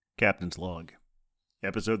Captain's Log,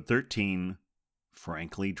 Episode 13,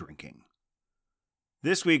 Frankly Drinking.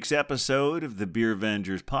 This week's episode of the Beer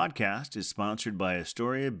Vengers podcast is sponsored by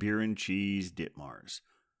Astoria Beer and Cheese Ditmars,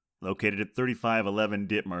 located at 3511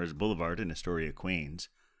 Ditmars Boulevard in Astoria, Queens,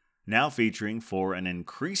 now featuring for an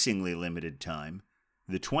increasingly limited time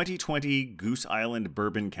the 2020 Goose Island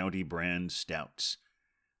Bourbon County brand stouts.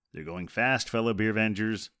 They're going fast, fellow Beer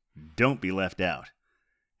Vengers. Don't be left out.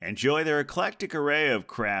 Enjoy their eclectic array of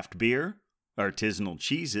craft beer, artisanal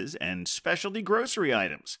cheeses, and specialty grocery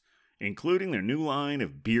items, including their new line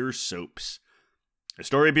of beer soaps.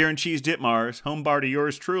 Astoria Beer and Cheese Ditmars, home bar to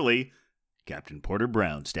yours truly, Captain Porter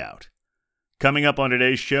Brown Stout. Coming up on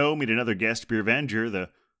today's show, meet another guest beer venger, the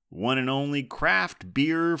one and only Craft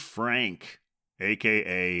Beer Frank,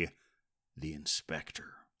 a.k.a. The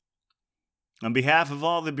Inspector. On behalf of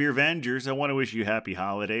all the beer vengers, I want to wish you happy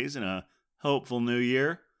holidays and a hopeful new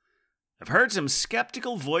year. I've heard some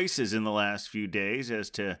skeptical voices in the last few days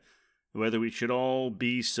as to whether we should all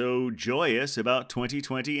be so joyous about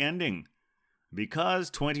 2020 ending,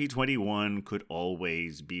 because 2021 could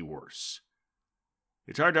always be worse.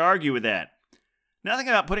 It's hard to argue with that. Nothing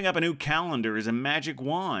about putting up a new calendar is a magic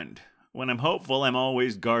wand. When I'm hopeful, I'm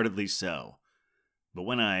always guardedly so. But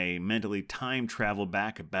when I mentally time travel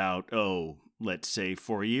back about, let's say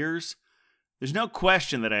 4 years, there's no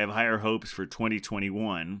question that I have higher hopes for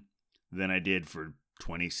 2021 than I did for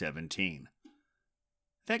 2017.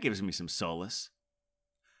 That gives me some solace.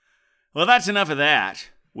 Well, that's enough of that.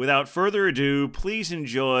 Without further ado, please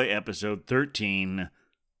enjoy episode 13,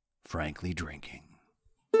 Frankly Drinking.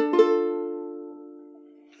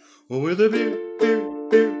 Well, we're the beer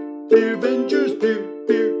vengers,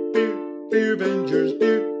 beer vengers,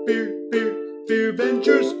 beer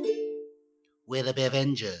vengers. We're the Beer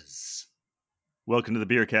Vengers. Welcome to the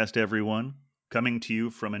Beercast, everyone. Coming to you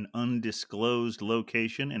from an undisclosed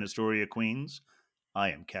location in Astoria, Queens,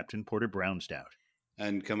 I am Captain Porter Brown Stout.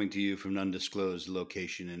 And coming to you from an undisclosed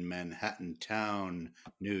location in Manhattan Town,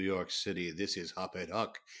 New York City, this is Hophead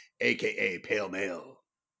Huck, a.k.a. Pale Male.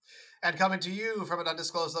 And coming to you from an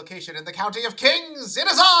undisclosed location in the County of Kings, it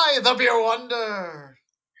is I, the Beer Wonder.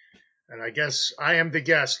 And I guess I am the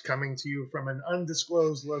guest coming to you from an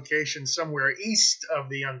undisclosed location somewhere east of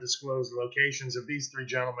the undisclosed locations of these three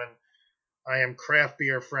gentlemen. I am Craft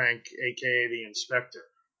Beer Frank, a.k.a. The Inspector.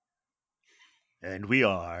 And we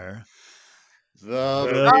are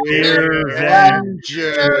The Beer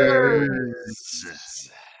Vengers.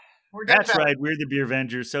 That's right, we're the Beer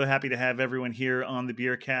Vengers. So happy to have everyone here on the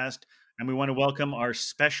Beercast. And we want to welcome our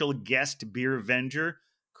special guest beer venger,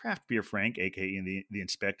 Craft Beer Frank, a.k.a. the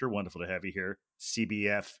Inspector. Wonderful to have you here,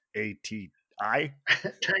 CBF-ATI.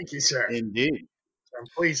 Thank you, sir. Indeed. I'm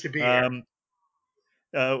pleased to be here.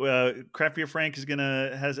 Craft Beer Frank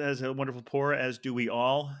has a wonderful pour, as do we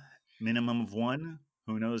all. Minimum of one.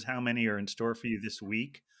 Who knows how many are in store for you this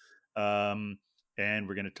week? And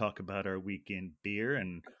we're going to talk about our weekend beer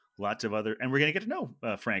and lots of other. And we're going to get to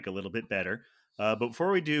know Frank a little bit better. But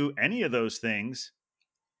before we do any of those things,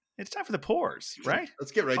 it's time for the pours, right?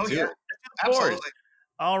 Let's get right to it. Absolutely.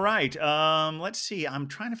 All right. Let's see. I'm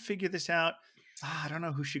trying to figure this out. I don't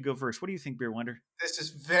know who should go first. What do you think, Beer Wonder? This is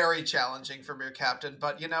very challenging for Beer Captain,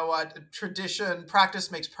 but you know what? Tradition,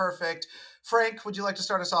 practice makes perfect. Frank, would you like to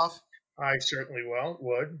start us off? I certainly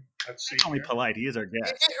would. Let's see. Only here. polite. He is our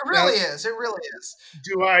guest. It really is. It really is.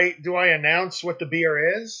 Do I announce what the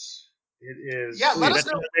beer is? It is. Yeah, let us That's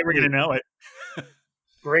know. the way we're going to know it.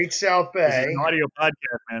 Great South This is Bay an audio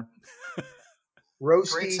podcast, man. Great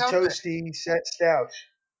roasty South Bay. toasty set stout,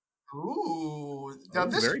 Ooh. Now Ooh,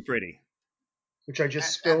 this, very pretty. which I just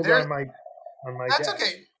And spilled there's- on my that's desk.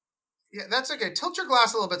 okay. Yeah, that's okay. Tilt your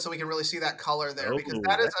glass a little bit so we can really see that color there, because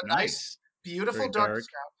that is that's a nice, beautiful Very dark dark.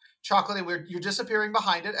 stout. Chocolatey. You're disappearing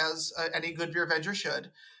behind it, as any good beer venger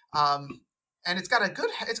should. And it's got a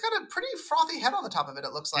pretty frothy head on the top of it.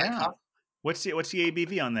 It looks like. Yeah. Huh? What's the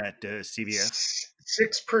ABV on that, CVF?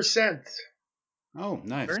 6%. Oh,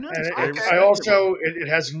 nice. Very nice. And Very Okay. I also it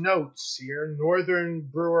has notes here: Northern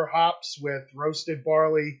Brewer hops with roasted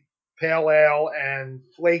barley, pale ale, and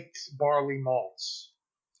flaked barley malts.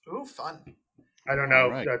 Ooh, fun. I don't know.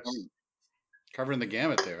 All right. That's Covering the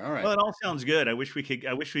gamut there. All right. Well, it all sounds good. I wish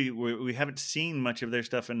we haven't seen much of their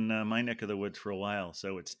stuff in my neck of the woods for a while,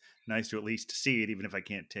 so it's nice to at least see it, even if I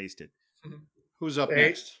can't taste it. Who's up Hey.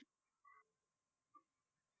 next?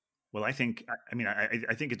 Well, I think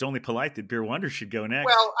it's only polite that Beer Wonder should go next.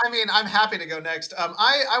 Well, I mean, I'm happy to go next.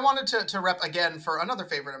 I wanted to rep again for another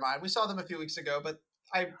favorite of mine. We saw them a few weeks ago, but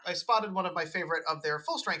I spotted one of my favorite of their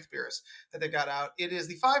full strength beers that they got out. It is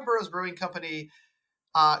the Five Boroughs Brewing Company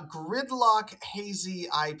Gridlock Hazy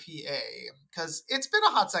IPA, because it's been a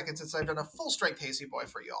hot second since I've done a full strength hazy boy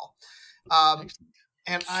for y'all.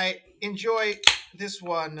 And I enjoy this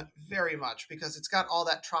one very much because it's got all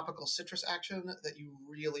that tropical citrus action that you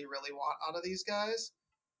really, really want out of these guys.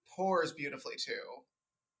 Pours beautifully too.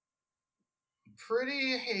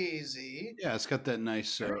 Pretty hazy. Yeah, it's got that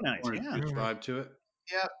nice, Very nice, orange yeah. juice vibe to it.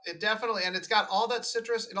 Yeah, it definitely, and it's got all that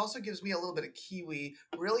citrus. It also gives me a little bit of kiwi,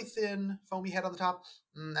 really thin, foamy head on the top,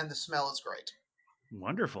 and the smell is great.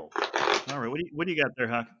 Wonderful. All right, what do you got there,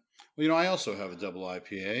 Huck? Well, I also have a double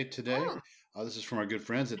IPA today. Oh. This is from our good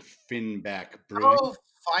friends at Finback Brewing. Oh,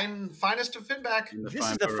 finest of Finback. in the This is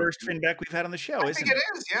fine the borough- first Finback we've had on the show, I isn't think it?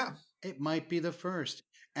 it is, yeah. It might be the first.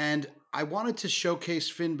 And I wanted to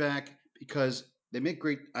showcase Finback because they make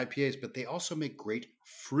great IPAs, but they also make great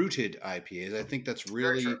fruited IPAs. I think that's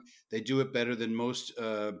really, true. they do it better than most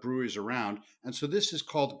breweries around. And so this is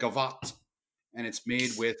called Gavat, and it's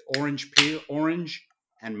made with orange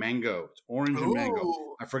and mango. It's orange and mango.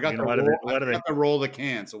 Ooh. I forgot, You to know, roll the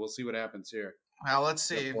can, so we'll see what happens here. Well, let's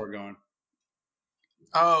see. Get pour going.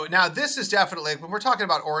 Oh, now this is definitely, when we're talking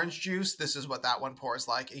about orange juice, this is what that one pours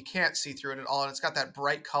like. You can't see through it at all, and it's got that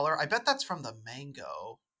bright color. I bet that's from the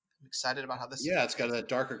mango. I'm excited about how this Yeah, it's got that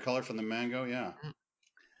darker color from the mango. Yeah. Mhm.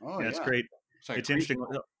 Oh, Yeah, it's great. like It's great interesting.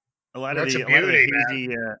 roll. A lot That's of a the beauty,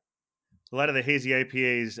 hazy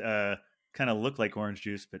IPAs kind of look like orange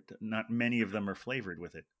juice, but not many of them are flavored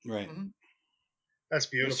with it. Right. Mhm. That's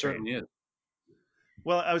It beautiful. certainly is.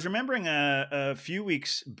 Well, I was remembering a few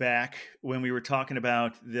weeks back when we were talking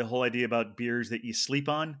about the whole idea about beers that you sleep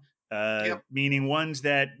on, Yep. meaning ones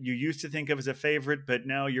that you used to think of as a favorite, but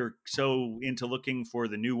now you're so into looking for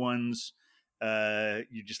the new ones,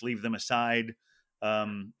 you just leave them aside.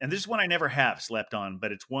 And this is one I never have slept on,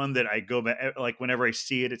 but it's one that I go back, like whenever I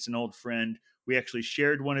see it, it's an old friend. We actually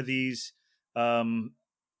shared one of these. And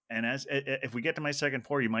if we get to my second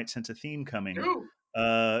pour, you might sense a theme coming. Ooh.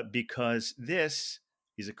 Because this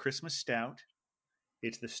is a Christmas stout.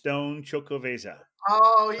 It's the Stone Chocoveza.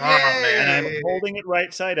 Oh, yay! man. And I'm holding it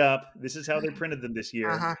right side up. This is how they printed them this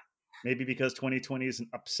year. Uh-huh. Maybe because 2020 is an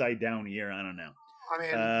upside down year. I don't know. I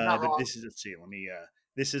mean, not But wrong. this is, let's see,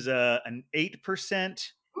 this is an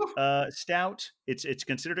 8% stout. It's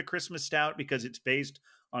considered a Christmas stout because it's based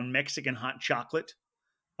on Mexican hot chocolate.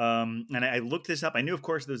 And I looked this up. I knew, of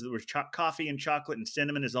course, there was coffee and chocolate and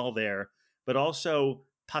cinnamon is all there, but also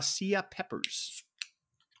pasilla peppers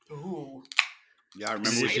Ooh. Yeah, I remember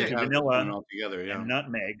This we is should have vanilla one all together. Yeah. and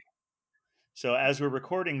nutmeg. So as we're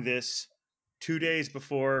recording this, 2 days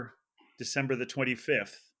before December the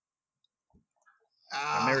 25th,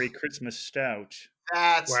 a Merry Christmas stout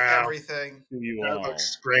That's Wow. everything. to you That all.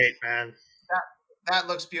 looks great, man. That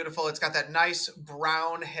looks beautiful. It's got that nice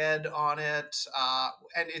brown head on it.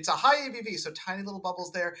 And it's a high ABV, so tiny little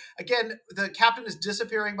bubbles there. Again, the captain is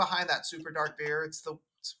disappearing behind that super dark beer. It's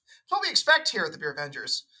what we expect here at the Beer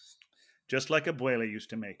Avengers. Just like Abuela used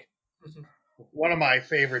to make. One of my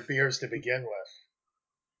favorite beers to begin with.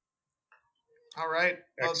 All right.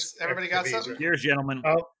 Well, everybody got something? Cheers, gentlemen.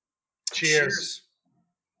 Oh, cheers.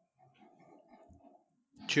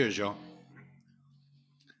 Cheers, y'all.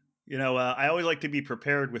 You know, I always like to be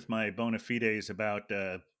prepared with my bona fides about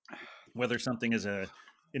whether something is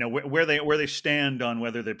where they stand on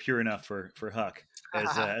whether they're pure enough for Huck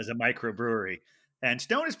as a microbrewery. And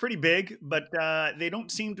Stone is pretty big, but they don't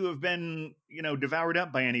seem to have been devoured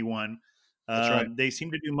up by anyone. That's right. They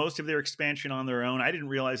seem to do most of their expansion on their own. I didn't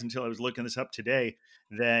realize until I was looking this up today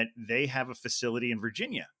that they have a facility in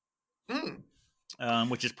Virginia,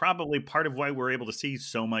 which is probably part of why we're able to see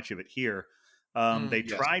so much of it here. They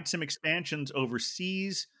Yes. tried some expansions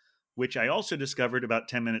overseas, which I also discovered about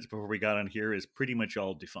 10 minutes before we got on here is pretty much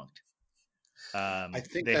all defunct. I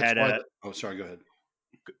think they that's had why. Sorry. Go ahead.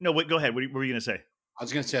 No, wait, go ahead. What were you going to say? I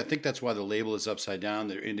was going to say I think that's why the label is upside down.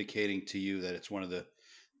 They're indicating to you that it's one of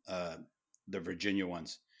the Virginia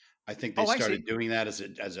ones. I think they Oh, I started see. doing that as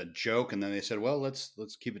a joke, and then they said, "Well, let's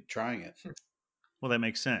keep it trying it." Well, that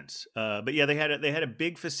makes sense. But yeah, they had a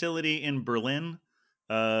big facility in Berlin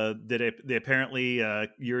that they apparently a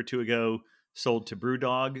year or two ago sold to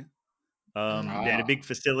BrewDog. They had a big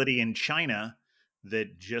facility in China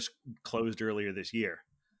that just closed earlier this year.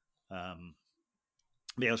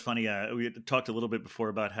 Yeah, it was funny. We had talked a little bit before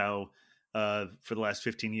about how for the last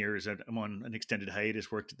 15 years, I'm on an extended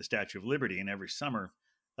hiatus, worked at the Statue of Liberty, and every summer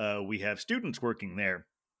we have students working there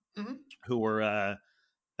who are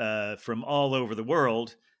from all over the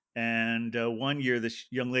world. And one year, this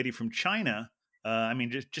young lady from China,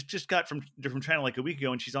 just got from China like a week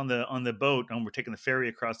ago, and she's on the boat, and we're taking the ferry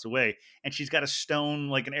across the way, and she's got a Stone,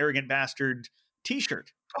 like an arrogant bastard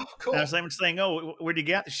T-shirt. Oh, cool. And I was saying, "Oh, where do you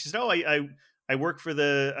get this?" She said, "Oh, I work for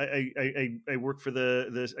the I work for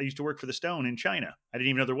the I used to work for the Stone in China. I didn't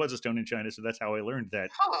even know there was a Stone in China, so that's how I learned that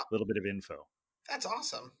Huh. little bit of info." That's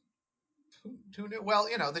awesome. Who knew? Well,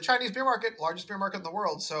 the Chinese beer market, largest beer market in the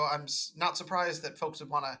world, so I'm not surprised that folks would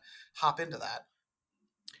want to hop into that.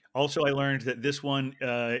 Also, I learned that this one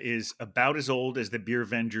is about as old as the Beer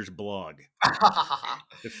Vengers blog.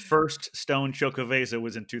 The first Stone Chocovesa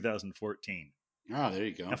was in 2014. Oh, there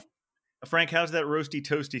you go. Now, Frank, how's that roasty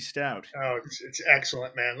toasty stout? Oh, it's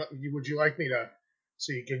excellent, man. Would you like me to,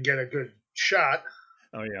 so you can get a good shot?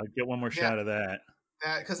 Oh yeah, I'll get one more shot of that.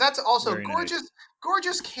 Because that's also Very gorgeous, nice.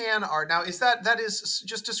 gorgeous can art. Now, that is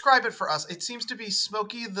just describe it for us? It seems to be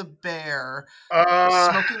Smokey the Bear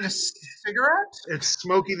smoking a cigarette. It's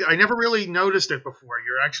Smokey. I never really noticed it before.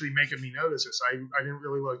 You're actually making me notice this. I didn't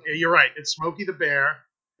really look. You're right. It's Smokey the Bear,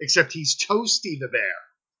 except he's Toasty the Bear.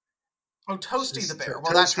 Oh, Toasty the Bear.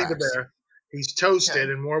 Well, Toasty that the tracks. Bear. He's toasted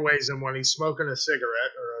Okay. in more ways than when he's smoking a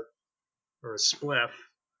cigarette or a spliff.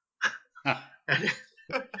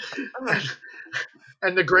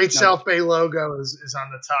 And the Great South Bay logo is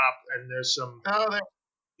on the top, and there's some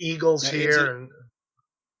eagles Now, here.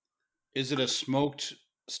 Is it a smoked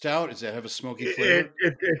stout? Does it have a smoky flavor?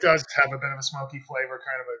 It does have a bit of a smoky flavor,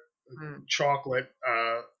 kind of a chocolate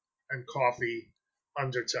and coffee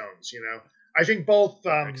undertones. I think both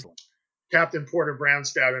Captain Porter Brown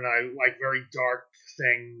Stout and I like very dark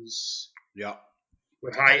things. Yeah.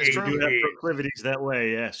 With high You do have ABV. proclivities that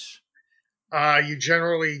way, yes. You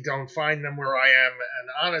generally don't find them where I am, and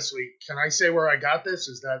honestly, can I say where I got this?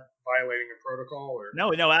 Is that violating a protocol? Or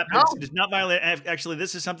No, it's not violent. Actually,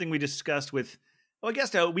 this is something we discussed with. Well, I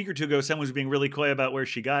guess a week or two ago, someone was being really coy about where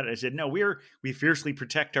she got it. I said, "No, we fiercely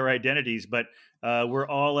protect our identities, but we're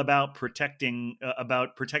all about protecting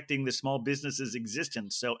the small business's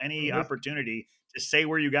existence. So any opportunity to say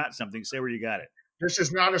where you got something, say where you got it." This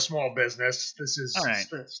is not a small business. This is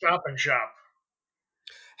Stop and Shop.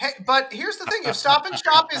 Hey, but here's the thing: if Stop and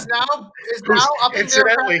Shop is now upping their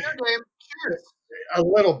craft beer game, cheers. A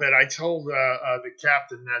little bit. I told the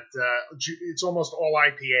captain that it's almost all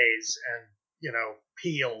IPAs and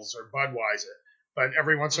Peels or Budweiser, but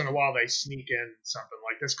every once in a while they sneak in something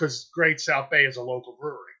like this because Great South Bay is a local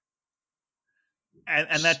brewery.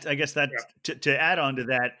 And that, I guess that to add on to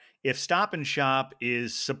that, if Stop and Shop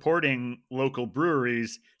is supporting local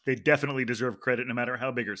breweries, they definitely deserve credit, no matter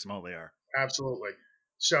how big or small they are. Absolutely.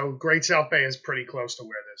 So Great South Bay is pretty close to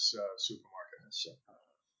where this supermarket is. So.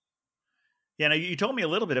 Yeah, now you told me a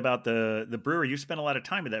little bit about the brewery. You spent a lot of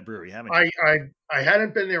time at that brewery, haven't you? I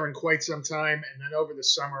hadn't been there in quite some time, and then over the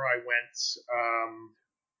summer I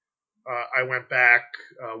went back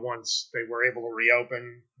once they were able to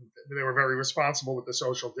reopen. They were very responsible with the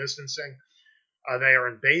social distancing. They are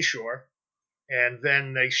in Bayshore, and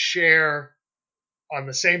then they share on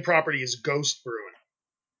the same property as Ghost Brewing.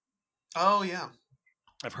 Oh yeah,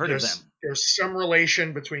 I've heard of them. There's some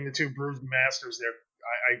relation between the two brewmasters there.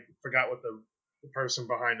 I forgot what the person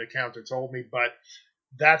behind the counter told me, but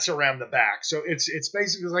that's around the back. So it's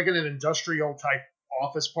basically like in an industrial type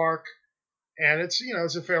office park, and it's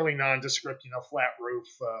a fairly nondescript flat roof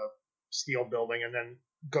steel building, and then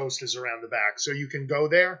Ghost is around the back. So you can go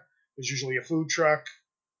there. There's usually a food truck.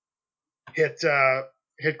 Hit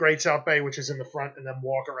Great South Bay, which is in the front, and then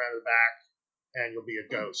walk around the back, and you'll be at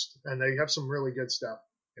Ghost. And they have some really good stuff.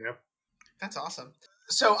 That's awesome.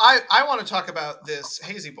 So I want to talk about this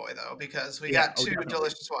Hazy Boy though, because we got two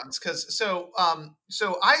delicious ones. So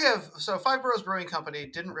Five Boroughs Brewing Company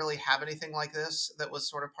didn't really have anything like this that was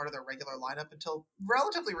sort of part of their regular lineup until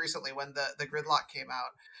relatively recently when the Gridlock came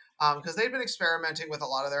out. Because they'd been experimenting with a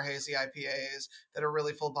lot of their hazy IPAs that are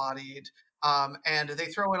really full bodied. And they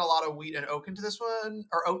throw in a lot of wheat and oak into this one,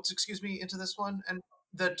 or oats, into this one. And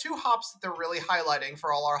the two hops that they're really highlighting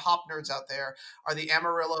for all our hop nerds out there are the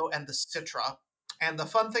Amarillo and the Citra. And the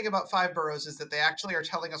fun thing about Five Boroughs is that they actually are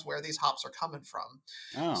telling us where these hops are coming from.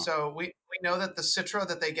 Oh. So we know that the Citra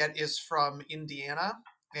that they get is from Indiana,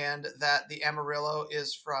 and that the Amarillo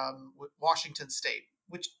is from Washington State,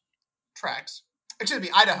 which tracks. Excuse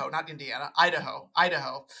me, Idaho, not Indiana. Idaho. I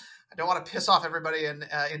don't want to piss off everybody in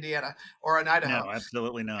Indiana or in Idaho. No,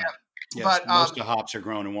 absolutely not. Yeah. Yes, but most of the hops are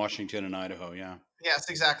grown in Washington and Idaho, yeah. Yes,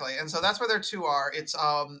 exactly. And so that's where their two are. It's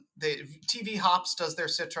the TV Hops does their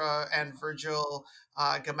Citra, and Virgil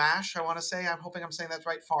Gamache, I want to say. I'm hoping I'm saying that's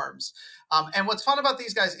right, Farms. And what's fun about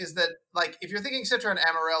these guys is that, like, if you're thinking Citra and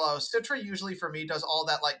Amarillo, Citra usually for me does all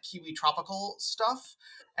that like kiwi tropical stuff,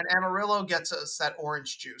 and Amarillo gets us that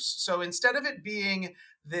orange juice. So instead of it being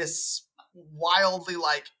this wildly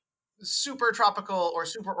like super tropical or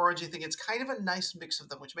super orangey thing. It's kind of a nice mix of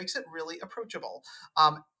them, which makes it really approachable.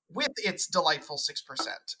 With its delightful 6%,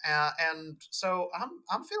 and so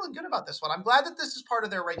I'm feeling good about this one. I'm glad that this is part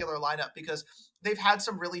of their regular lineup because they've had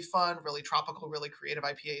some really fun, really tropical, really creative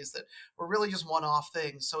IPAs that were really just one-off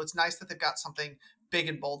things. So it's nice that they've got something big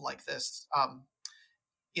and bold like this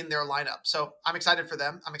in their lineup. So I'm excited for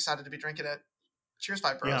them. I'm excited to be drinking it. Cheers,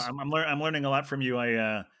 Five Bros. Yeah, I'm learning a lot from you.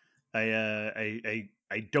 I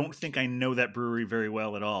don't think I know that brewery very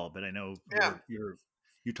well at all, but I know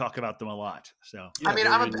you talk about them a lot. So Yeah, I mean,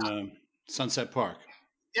 they're in Sunset Park.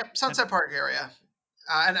 Yep, Sunset Park area.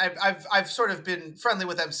 And I've sort of been friendly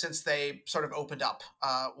with them since they sort of opened up,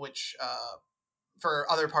 which for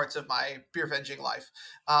other parts of my beer venging life.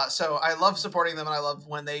 So I love supporting them, and I love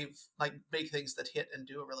when they like make things that hit and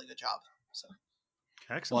do a really good job. So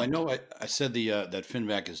excellent. Well, I know I said that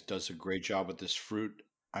Finback does a great job with this fruit.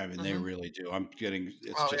 I mean, they really do.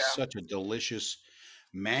 It's such a delicious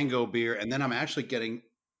mango beer, and then I'm actually getting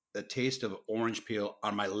the taste of orange peel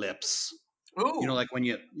on my lips. Ooh. You know, like when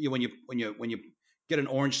you get an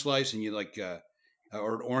orange slice and you like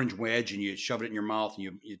or an orange wedge and you shove it in your mouth and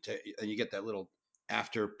you get that little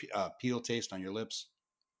after peel taste on your lips.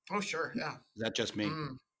 Oh sure, yeah. Is that just me?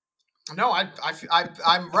 No,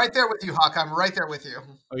 I'm right there with you, Huck. I'm right there with you.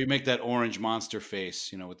 Oh, you make that orange monster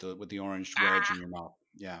face, with the orange wedge in your mouth.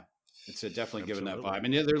 Yeah, it's definitely giving that vibe,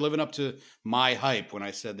 and they're living up to my hype when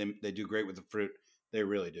I said they do great with the fruit. They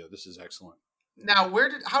really do. This is excellent. Now,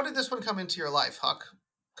 how did this one come into your life, Huck?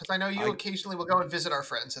 Because I know you occasionally will go and visit our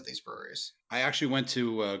friends at these breweries. I actually went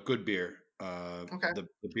to Good Beer, the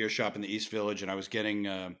beer shop in the East Village, and I was going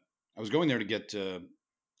there to get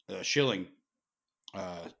Schilling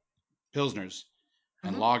Pilsners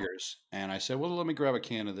and lagers, and I said, well, let me grab a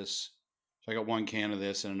can of this. So I got one can of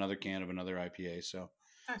this and another can of another IPA. So,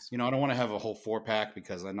 nice. I don't want to have a whole 4-pack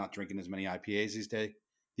because I'm not drinking as many IPAs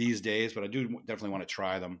these days, but I do definitely want to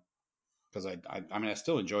try them because I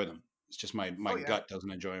still enjoy them. It's just my gut doesn't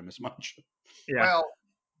enjoy them as much. Yeah. Well,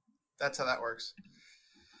 that's how that works.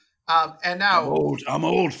 And now I'm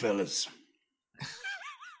old, fellas.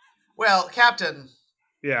 Well, Captain.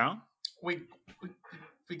 Yeah. We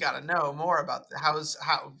got to know more about how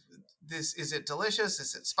this is. It delicious?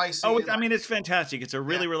 Is it spicy? Oh, I mean, it's fantastic. It's a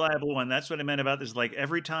really reliable one. That's what I meant about this. Like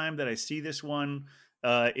every time that I see this one,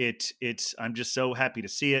 I'm just so happy to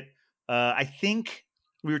see it. I think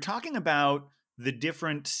we were talking about the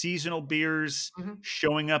different seasonal beers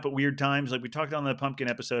showing up at weird times. Like we talked on the pumpkin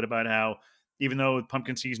episode about how even though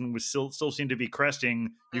pumpkin season was still seemed to be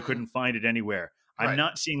cresting, you couldn't find it anywhere. Right. I'm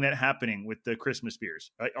not seeing that happening with the Christmas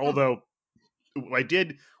beers. Although I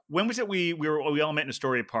did. When was it? We all met in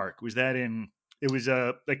Astoria Park. Was that it was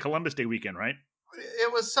like Columbus Day weekend, right?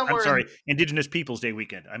 It was somewhere. I'm sorry, Indigenous Peoples Day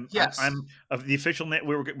weekend. I'm of the official.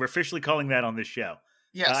 We're officially calling that on this show.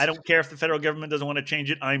 Yes. I don't care if the federal government doesn't want to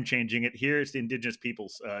change it. I'm changing it. Here it's the Indigenous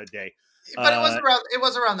Peoples Day. But it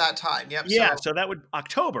was around that time. Yep. Yeah. So that would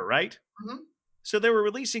October, right? Mm-hmm. So they were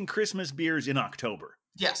releasing Christmas beers in October.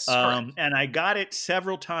 Yes. Correct. And I got it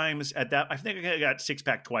several times at that. I think I got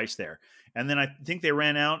 6-pack twice there. And then I think they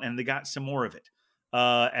ran out and they got some more of it.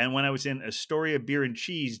 And when I was in Astoria Beer and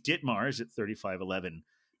Cheese, Ditmars at 3511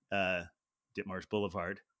 Ditmars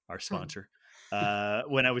Boulevard, our sponsor.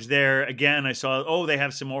 When I was there again, I saw, they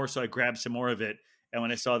have some more. So I grabbed some more of it. And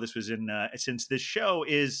when I saw this was since this show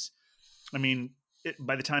is,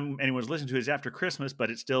 by the time anyone's listening to it, it's after Christmas, but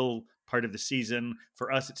it's still part of the season.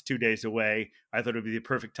 For us, it's 2 days away. I thought it would be the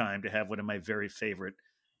perfect time to have one of my very favorite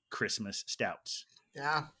Christmas stouts.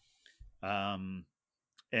 Yeah. And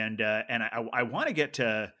I want to get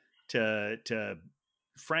to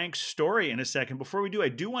Frank's story in a second. Before we do, I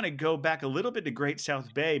do want to go back a little bit to Great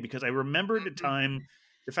South Bay because I remembered the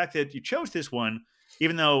fact that you chose this one,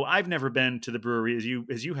 even though I've never been to the brewery as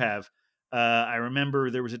you have. I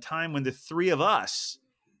remember there was a time when the three of us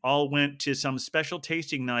all went to some special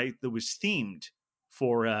tasting night that was themed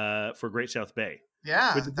for Great South Bay.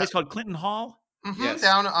 Yeah, with a place called Clinton Hall. Mm-hmm, yes.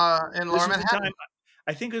 Down in Lower Manhattan.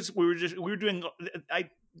 I think we were doing.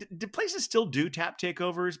 Do places still do tap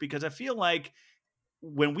takeovers? Because I feel like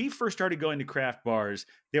when we first started going to craft bars,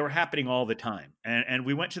 they wwere happening all the time, and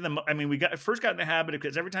we went to them. We first got in the habit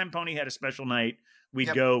because every time Pony had a special night,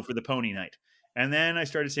 we'd go for the Pony night. And then I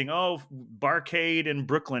started saying, Barcade in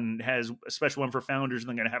Brooklyn has a special one for founders, and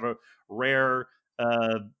they're going to have a rare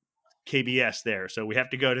KBS there. So we have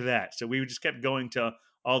to go to that. So we just kept going to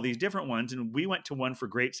all these different ones. And we went to one for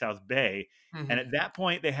Great South Bay. Mm-hmm. And at that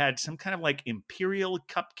point, they had some kind of like Imperial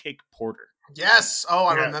Cupcake Porter. Yes. Oh,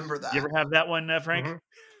 I remember that. You ever have that one, Frank?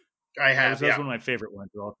 Mm-hmm. I have. That was one of my favorite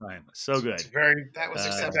ones of all time. So good. That was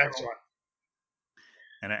exceptional.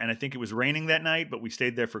 And I think it was raining that night, but we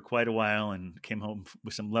stayed there for quite a while and came home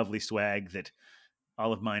with some lovely swag that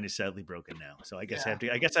all of mine is sadly broken now. So I guess I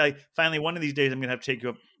guess I finally, one of these days, I'm going to have to take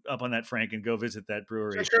you up on that, Frank, and go visit that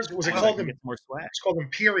brewery. So was it called get more swag? It's called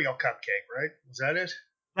Imperial Cupcake, right? Was that it?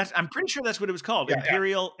 I'm pretty sure that's what it was called. Yeah,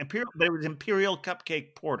 Imperial, but it was Imperial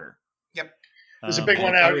Cupcake Porter. Yep. There's a big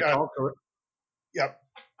one out. Yep.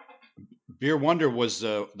 Beer Wonder was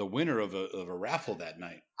the winner of a raffle that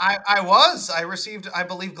night. I received, I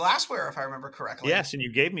believe, glassware, if I remember correctly. Yes, and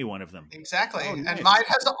you gave me one of them. Exactly. Oh, nice. And mine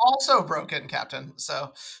has also broken, Captain.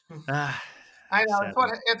 So I know it's what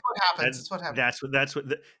happens. It's what happens.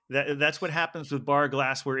 That's what happens with bar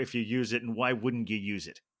glassware if you use it, and why wouldn't you use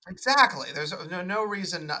it? Exactly. There's no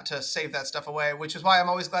reason not to save that stuff away, which is why I'm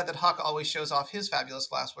always glad that Huck always shows off his fabulous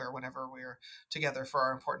glassware whenever we're together for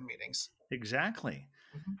our important meetings. Exactly.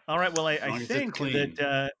 Mm-hmm. All right. Well, I think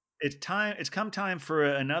that it's come time for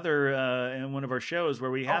another in one of our shows where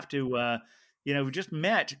we have to, we just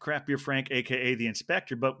met Craft Beer Frank, aka the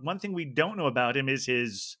Inspector, but one thing we don't know about him is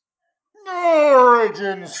his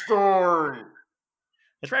origin story.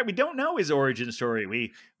 That's right. We don't know his origin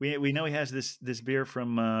story. We know he has this beer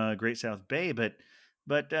from Great South Bay, but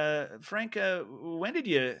Frank, when do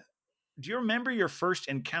you remember your first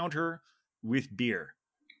encounter with beer?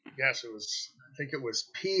 Yes, I think it was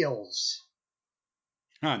Peels.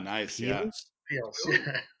 Oh, nice. Peels? Yeah. Peels.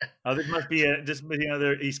 Oh, this must be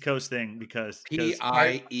another East Coast thing because Piels.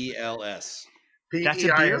 That's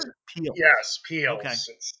a beer? Peels. Yes, Peels. Okay.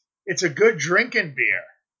 It's a good drinking beer.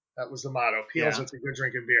 That was the motto. Peels, it's a good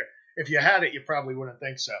drinking beer. If you had it, you probably wouldn't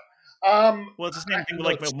think so. Well, it's the same thing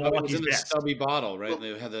with Milwaukee's in the stubby bottle, right?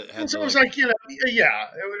 They had it was like,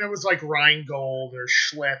 it was like Rheingold or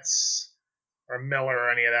Schlitz or Miller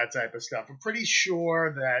or any of that type of stuff. I'm pretty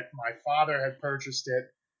sure that my father had purchased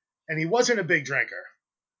it, and he wasn't a big drinker.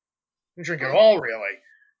 He didn't drink at all, really,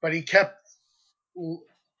 but he kept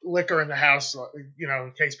liquor in the house,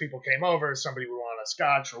 in case people came over, somebody would want a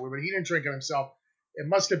scotch or whatever. He didn't drink it himself. It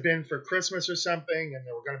must have been for Christmas or something, and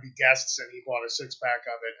there were going to be guests, and he bought a 6-pack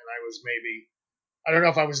of it, and I was maybe, I don't know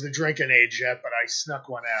if I was the drinking age yet, but I snuck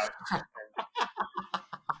one out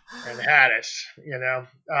and had it,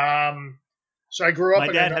 So I grew up.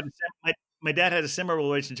 My dad had a similar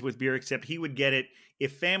relationship with beer, except he would get it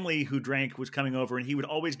if family who drank was coming over, and he would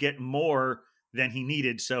always get more than he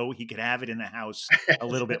needed so he could have it in the house a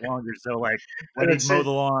little bit longer. So like when he'd mow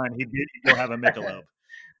the lawn, he'd go have a Michelob.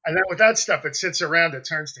 And then with that stuff, it sits around, it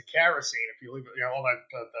turns to kerosene if you leave it, all that,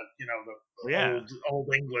 old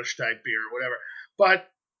English type beer or whatever. But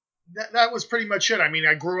that was pretty much it. I mean,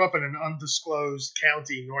 I grew up in an undisclosed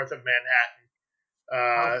county north of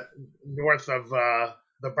Manhattan, north of the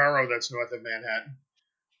borough that's north of Manhattan.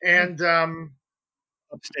 And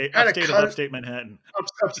upstate of upstate Manhattan.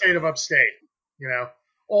 Upstate of upstate,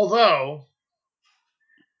 Although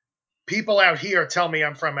people out here tell me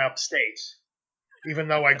I'm from upstate. Even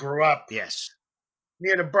though I grew up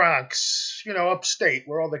near the Bronx, upstate,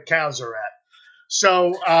 where all the cows are at.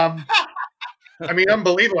 So,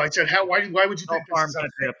 unbelievable. I said, why would you think this is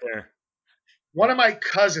up there? One of my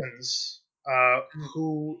cousins,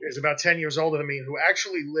 who is about 10 years older than me, who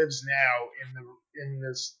actually lives now in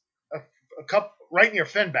this a couple right near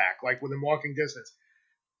Finback, like within walking distance.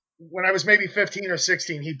 When I was maybe 15 or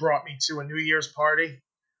 16, he brought me to a New Year's party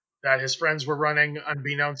that his friends were running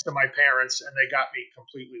unbeknownst to my parents, and they got me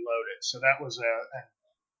completely loaded. So that was a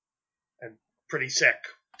pretty sick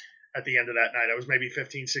at the end of that night. I was maybe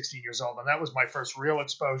 15, 16 years old, and that was my first real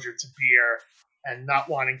exposure to beer and not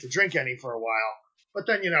wanting to drink any for a while. But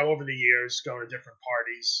then, over the years, going to different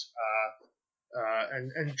parties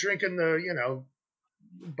and drinking the,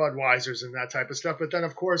 Budweisers and that type of stuff. But then,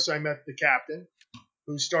 of course, I met the captain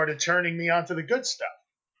who started turning me onto the good stuff.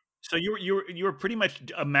 So you were pretty much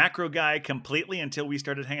a macro guy completely until we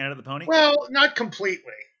started hanging out at the Pony? Well, not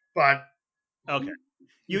completely, but okay.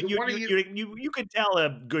 You could tell a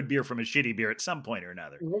good beer from a shitty beer at some point or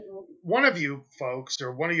another. One of you folks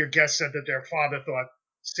or one of your guests said that their father thought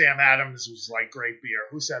Sam Adams was like great beer.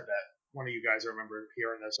 Who said that? One of you guys, I remember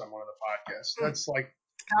hearing this on one of the podcasts. That's like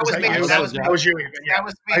that was you. That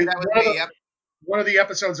was me. Yep. One of the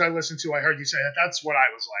episodes I listened to, I heard you say that's what I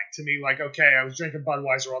was like. To me, like, okay, I was drinking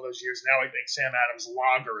Budweiser all those years. Now I think Sam Adams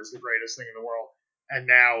Lager is the greatest thing in the world. And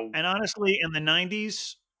honestly, in the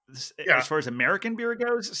 90s, as far as American beer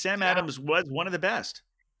goes, Sam Adams was one of the best.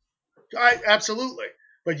 Absolutely.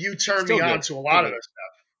 But you turned me on to a lot of this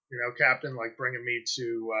stuff, Captain, like bringing me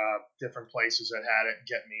to different places that had it and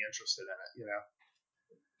getting me interested in it,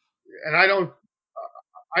 And I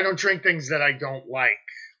don't drink things that I don't like.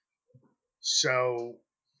 So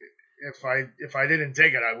if I didn't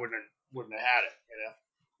dig it, I wouldn't have had it,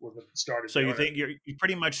 when we started. So you doing think you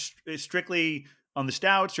pretty much strictly on the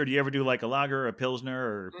stouts, or do you ever do like a lager or a pilsner?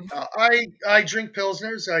 Or I drink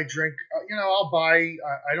pilsners. I drink. I'll buy.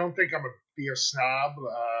 I don't think I'm a beer snob.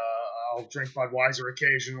 I'll drink Budweiser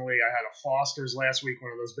occasionally. I had a Foster's last week,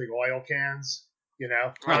 one of those big oil cans.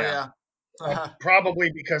 Oh yeah.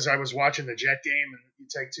 Probably because I was watching the Jet game, and you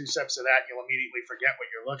take 2 sips of that, you'll immediately forget what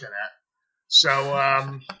you're looking at. So,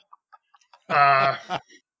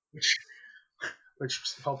 which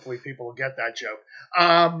hopefully people will get that joke.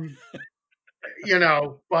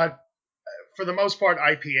 But for the most part,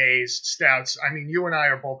 IPAs, stouts. I mean, you and I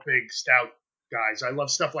are both big stout guys. I love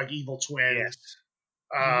stuff like Evil Twin. yes,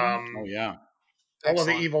 Oh yeah. All of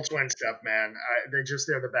the Excellent. Evil Twin stuff, man. They're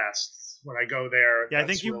the best. When I go there, yeah. I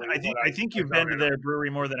that's think you. really I think you've go been to there their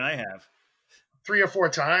brewery more than I have. 3 or 4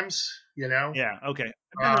 times. Yeah. Okay.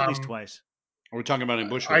 I've been at least Um, twice. We're talking about in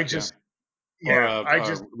Bushwick. I just, yeah, I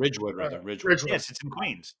just Ridgewood rather. Ridgewood. Ridgewood. Yes, it's in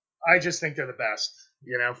Queens. I just think they're the best,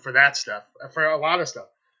 for that stuff, for a lot of stuff.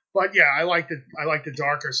 But yeah, I like the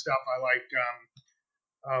darker stuff. I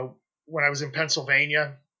like when I was in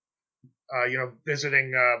Pennsylvania,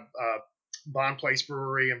 visiting Bond Place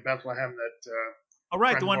Brewery in Bethlehem. That Oh,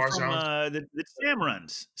 right, friend the one of ours from owns. that Sam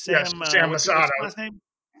runs. Yes, Sam what's Masato. his last name?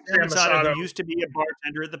 Sam Sam Masato, Masato. who used to be a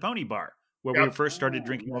bartender at the Pony Bar, where we Yep. first started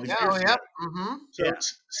drinking all these Yeah, beers. oh, together. yep. Mm-hmm. So Yeah.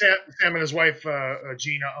 Sam and his wife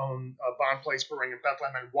Gina own Bond Place Brewing in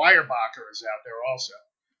Bethlehem, and Weyerbacher is out there also.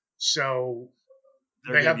 So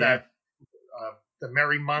They're they good, have yeah. that the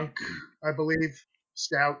Merry Monk, I believe,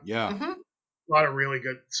 stout. Yeah. Mm-hmm. A lot of really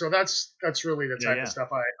good. So that's really the type Yeah. of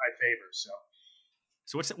stuff I favor. So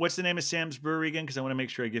So what's the name of Sam's brewery again? Because I want to make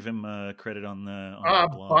sure I give him credit on the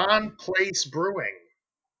blog. Bond Place Brewing.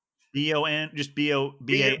 BON, just BO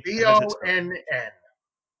BA BONN.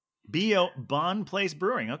 BO Bond Place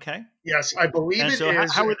Brewing. Okay. Yes, I believe And it so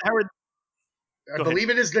is. how are I go believe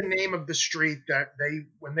it is the name of the street that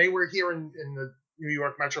when they were here in the New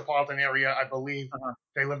York metropolitan area, I believe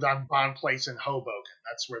they lived on Bond Place in Hoboken.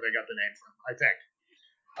 That's where they got the name from, I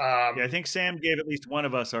think. yeah, I think Sam gave at least one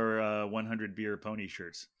of us our 100 beer pony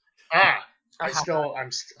shirts. I'm I may still have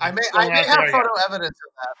not photo there yet. evidence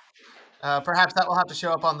of that. Perhaps that will have to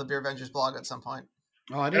show up on the Beer Vengers blog at some point.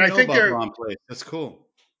 Oh, I And didn't I know think about they're- Bond Place. That's cool.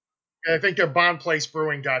 I think they're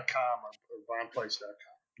bondplacebrewing.com or bondplace.com.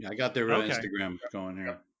 Yeah, I got their Okay. Instagram going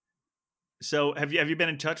here. So have you been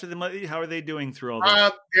in touch with them lately? How are they doing through all this?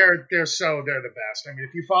 They're the best. I mean,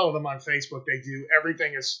 if you follow them on Facebook, they do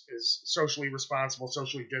everything is socially responsible,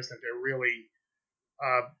 socially distant. They're really,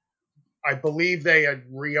 I believe they had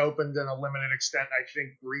reopened in a limited extent. I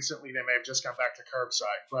think recently they may have just gone back to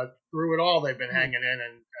curbside, but through it all, they've been hanging in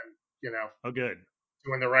and Oh, good.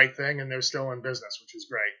 doing the right thing, and they're still in business, which is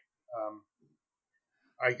great.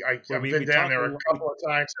 I've we been down talked there a a lot- couple of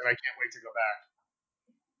times, and I can't wait to go back.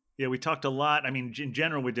 Yeah, we talked a lot. I mean, in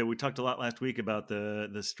general, we did. We talked a lot last week about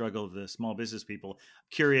the struggle of the small business people.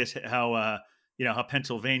 Curious how how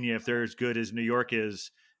Pennsylvania, if they're as good as New York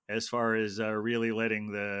is, as far as really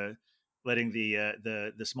letting the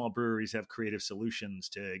small breweries have creative solutions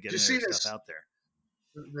to Did you getting see their this? stuff out there.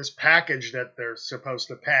 This package that they're supposed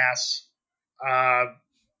to pass.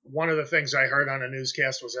 One of the things I heard on a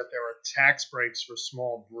newscast was that there are tax breaks for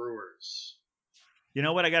small brewers. You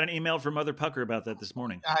know what? I got an email from Mother Pucker about that this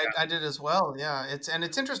morning. I did as well. Yeah, it's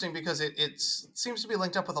interesting because it seems to be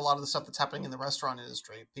linked up with a lot of the stuff that's happening in the restaurant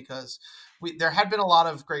industry, because there had been a lot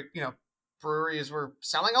of great breweries were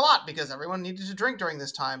selling a lot because everyone needed to drink during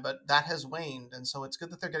this time, but that has waned, and so it's good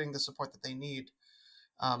that they're getting the support that they need.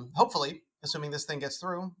 Hopefully, assuming this thing gets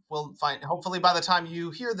through, we'll find. Hopefully, by the time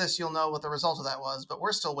you hear this, you'll know what the result of that was. But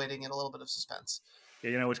we're still waiting in a little bit of suspense.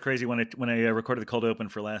 Yeah, it's crazy when I recorded the cold open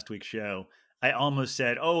for last week's show. I almost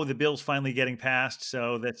said, "Oh, the bill's finally getting passed,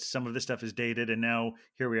 so that some of this stuff is dated." And now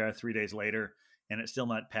here we are, 3 days later, and it's still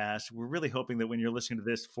not passed. We're really hoping that when you're listening to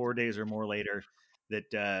this 4 days or more later, that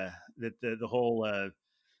the whole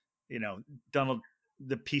Donald,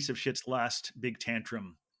 the piece of shit's last big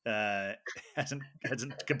tantrum hasn't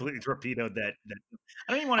completely torpedoed that.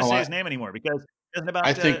 I don't even want to say his name anymore, because in about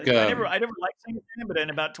I think I never liked saying his name, but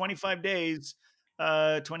in about 25 days.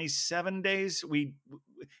 27 days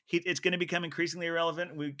it's going to become increasingly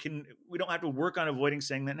irrelevant. We don't have to work on avoiding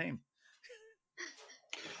saying that name.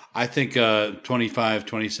 I think 25,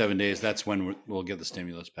 27 days, that's when we'll get the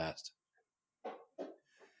stimulus passed.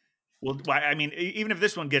 Well, I mean, even if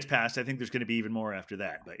this one gets passed, I think there's going to be even more after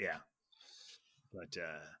that, but yeah. But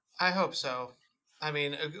I hope so. I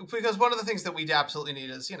mean, because one of the things that we absolutely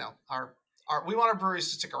need is, we want our breweries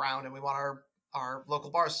to stick around, and we want our local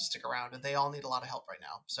bars to stick around, and they all need a lot of help right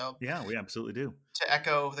now. So yeah, we absolutely do. To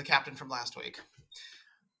echo the captain from last week.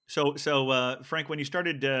 So, Frank, when you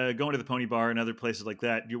started going to the Pony Bar and other places like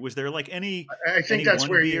that, was there like any I think that's one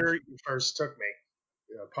where beer? you first took me.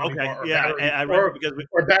 Pony Okay, Bar or yeah, Battery, I remember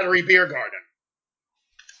or Battery Beer Garden.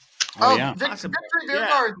 Oh, yeah. Awesome. Victory Beer Yeah.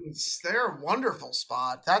 Gardens. They're a wonderful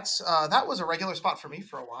spot. That was a regular spot for me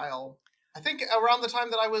for a while. I think around the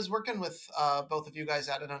time that I was working with both of you guys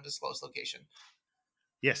at an undisclosed location.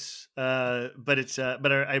 Yes, but it's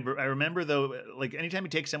but I remember though, like anytime you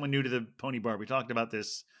take someone new to the Pony Bar, we talked about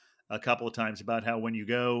this a couple of times about how when you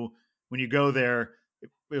go there, it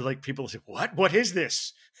was like people say, "What is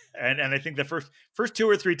this?" And I think the first 2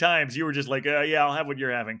 or 3 times you were just like, "Yeah, I'll have what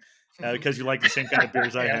you're having," because you like the same kind of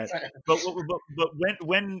beers I had. But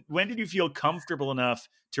when did you feel comfortable enough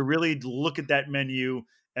to really look at that menu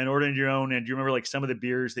and order your own? And do you remember like some of the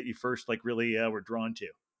beers that you first like really were drawn to?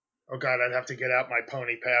 Oh God, I'd have to get out my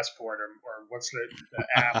Pony Passport or what's the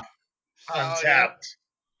app? Oh, Untapped.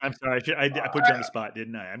 I'm sorry, I put you on the spot,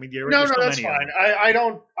 didn't I? I mean, No, there's so that's many of fine. them. I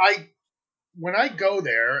don't. When I go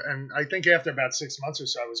there, and I think after about 6 months or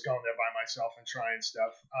so, I was going there by myself and trying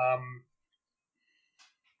stuff.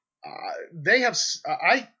 They have.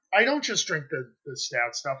 I don't just drink the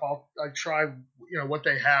stout stuff. I try what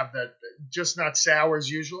they have that just not sours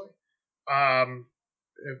usually.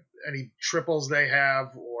 If any triples they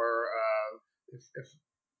have, or if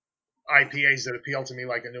IPAs that appeal to me,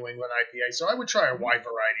 like a New England IPA. So I would try a wide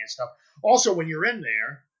variety of stuff. Also, when you're in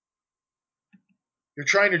there, you're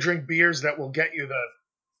trying to drink beers that will get you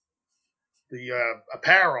the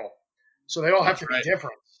apparel. So they all have to be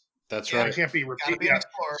different. That's They right. can't be Gotta repeated. be an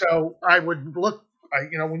explorer. So I would look.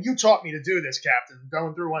 When you taught me to do this, Captain,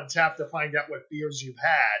 going through Untapped to find out what beers you've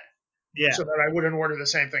had, Yeah. so that I wouldn't order the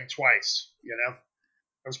same thing twice.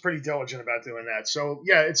 I was pretty diligent about doing that. So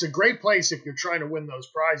yeah, it's a great place if you're trying to win those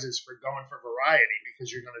prizes for going for variety,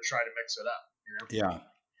 because you're going to try to mix it up. Yeah.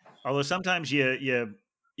 Although sometimes you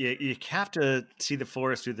have to see the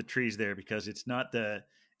forest through the trees there, because it's not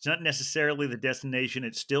necessarily the destination.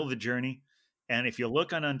 It's still the journey. And if you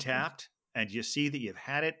look on Untapped and you see that you've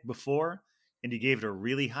had it before and you gave it a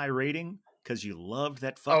really high rating because you loved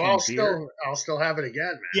that fucking beer. I'll still have it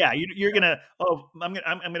again, man. Yeah, you're gonna. Oh, I'm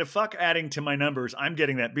gonna fuck adding to my numbers. I'm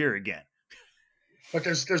getting that beer again. But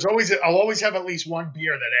I'll always have at least one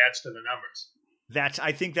beer that adds to the numbers.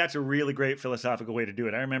 I think that's a really great philosophical way to do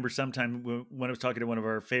it. I remember sometime when I was talking to one of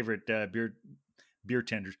our favorite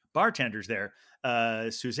bartenders there,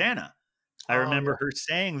 Susanna. I remember her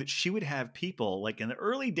saying that she would have people, like in the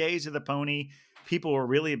early days of the Pony, people were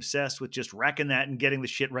really obsessed with just wrecking that and getting the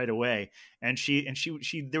shit right away. And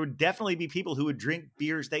there would definitely be people who would drink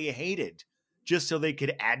beers they hated just so they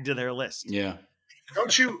could add to their list. Yeah.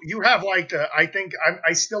 Don't you have like I think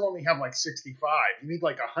I still only have like 65. You need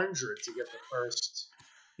like 100 to get the first.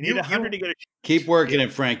 You need 100 to get a shirt. Keep working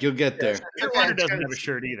it, Frank. You'll get there. Hunter doesn't have a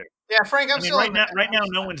shirt either. Yeah, Frank, I'm still right now,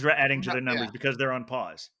 no one's adding to their numbers because they're on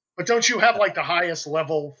pause. But don't you have like the highest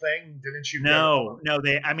level thing? Didn't you? No.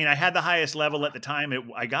 I had the highest level at the time.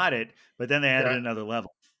 I got it, but then they added another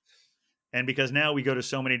level. And because now we go to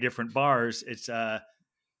so many different bars, it's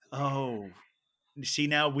see,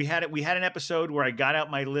 now we had an episode where I got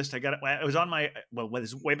out my list. It was on my, well, it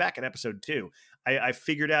was way back at episode 2. I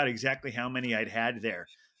figured out exactly how many I'd had there.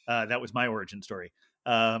 That was my origin story.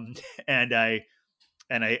 And I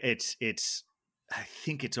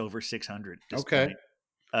think it's over 600. Okay. Point.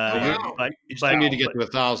 But you need to get to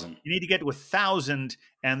 1,000. You need to get to 1,000,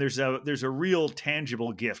 and there's a real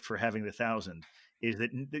tangible gift for having the 1,000. Is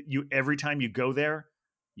that you every time you go there,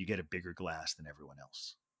 you get a bigger glass than everyone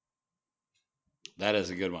else. That is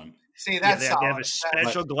a good one. See, that's they have a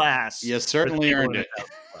special glass. You certainly earned it.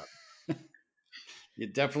 You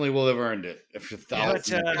definitely will have earned it if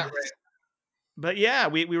 1,000. But yeah,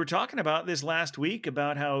 we were talking about this last week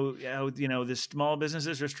about how the small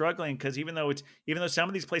businesses are struggling because even though some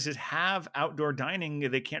of these places have outdoor dining,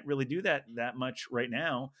 they can't really do that much right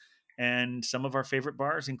now. And some of our favorite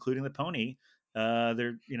bars, including the Pony,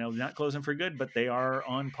 they're not closing for good, but they are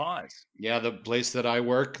on pause. Yeah, the place that I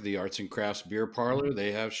work, the Arts and Crafts Beer Parlor,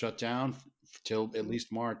 they have shut down till at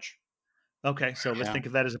least March. Okay, so let's think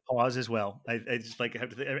of that as a pause as well. I just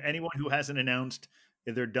anyone who hasn't announced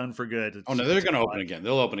if they're done for good. Oh no, they're going to open again.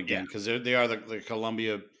 They'll open again because they are the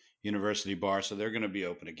Columbia University bar, so they're going to be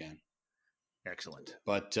open again. Excellent.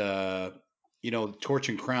 But Torch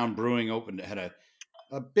and Crown Brewing had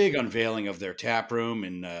a big unveiling of their tap room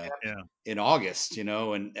in August.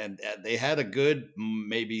 And they had a good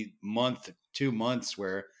maybe 2 months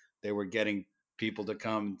where they were getting people to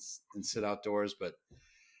come and sit outdoors, but.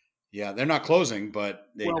 Yeah, they're not closing, but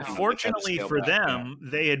fortunately for them,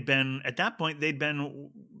 they had been at that point. They'd been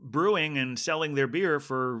brewing and selling their beer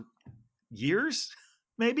for years,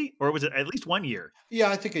 maybe, or was it at least 1 year? Yeah,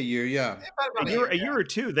 I think a year. Yeah, About A year or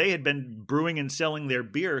two, they had been brewing and selling their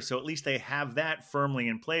beer, so at least they have that firmly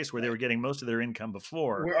in place where they were getting most of their income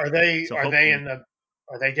before. Are they So are hopefully-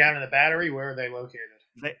 they down in the Battery? Where are they located?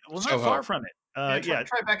 Not Soho. far from it. yeah,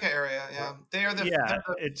 Tribeca area. Yeah, they are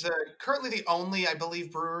it's currently the only, I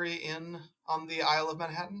believe, brewery on the Isle of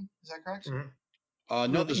Manhattan. Is that correct?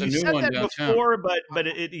 Mm-hmm. no, there's a you new said one that downtown. before, but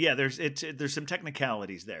there's some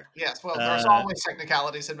technicalities there. Yes. Well, there's always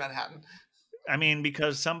technicalities in Manhattan. I mean,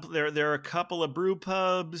 because there are a couple of brew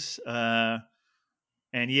pubs, and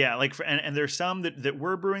yeah, like and there's some that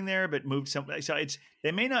were brewing there but moved some. So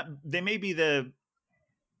they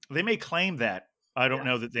may claim that. I don't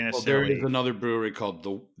know that they Well, necessarily. there is another brewery called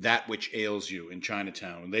That Which Ails You in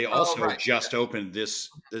Chinatown. They also just opened this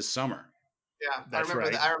summer. Yeah, That's I remember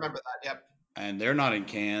right. that. I remember that. Yep. And they're not in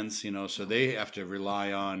cans, so they have to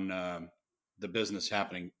rely on the business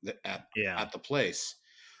happening at the place.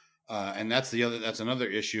 And that's another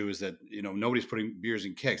issue is that nobody's putting beers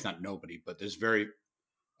in kegs. Not nobody, but there's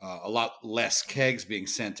a lot less kegs being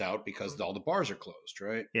sent out because all the bars are closed,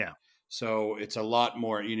 right? Yeah. So it's a lot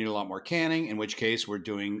more. You need a lot more canning. In which case, we're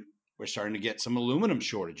starting to get some aluminum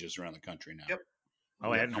shortages around the country now. Yep.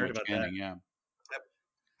 Oh, I hadn't heard about that. Yeah. Yep.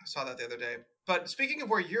 I saw that the other day. But speaking of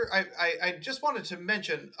where I just wanted to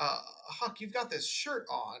mention, Huck, you've got this shirt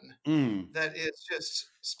on that is just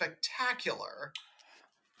spectacular.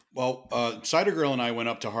 Well, Cider Girl and I went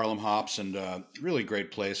up to Harlem Hops, and really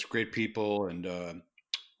great place, great people, and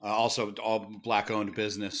also all Black-owned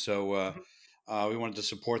business. So we wanted to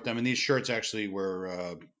support them, and these shirts actually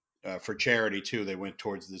were for charity too. They went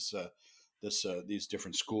towards these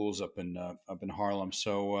different schools up in Harlem.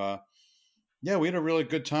 So yeah, we had a really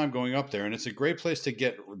good time going up there, and it's a great place to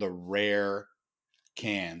get the rare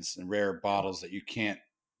cans and rare bottles that you can't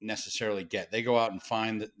necessarily get. They go out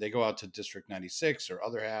and they go out to District 96 or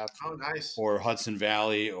Other Half. Oh, nice. Or Hudson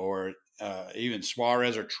Valley, or even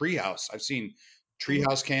Suarez or Treehouse. I've seen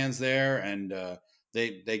Treehouse cans there, and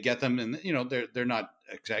they get them, and they're not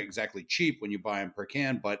exactly cheap when you buy them per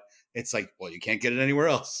can, but it's like, well, you can't get it anywhere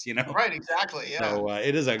else, Right, exactly, yeah. So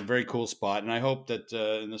it is a very cool spot, and I hope that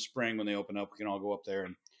in the spring when they open up, we can all go up there,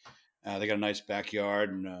 and they got a nice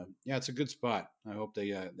backyard, and yeah, it's a good spot. I hope they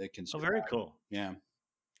can. Oh, very cool. Yeah.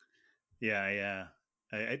 Yeah.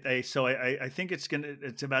 I think it's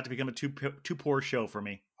about to become a two pour show for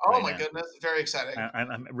me. Oh right my now. goodness, very exciting.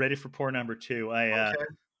 I'm ready for pour number 2. Okay.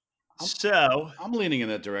 So I'm leaning in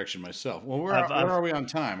that direction myself. Well, where are we on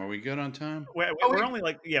time? Are we good on time? we're only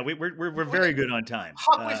we're very good on time.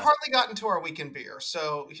 Huck, we've hardly gotten to our weekend beer,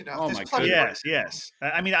 so Oh there's my plenty. Yes.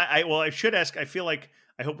 I mean, I should ask. I feel like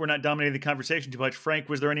I hope we're not dominating the conversation too much. Frank,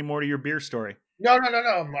 was there any more to your beer story? No.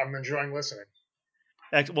 I'm enjoying listening.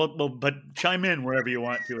 Well, but chime in wherever you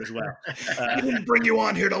want to as well. I didn't bring you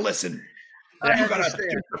on here to listen. I You gotta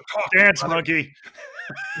understand. Dance monkey.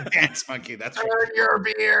 Dance monkey. That's right. Turn your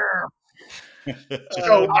beer.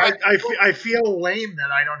 So I feel lame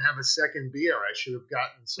that I don't have a second beer. I should have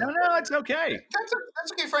gotten some. No, it's okay.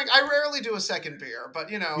 That's okay, Frank. I rarely do a second beer, but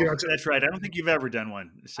That's right. I don't think you've ever done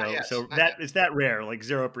one. So Not yet, so not that yet. is that rare, like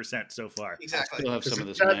 0% so far. exactly. Still have some of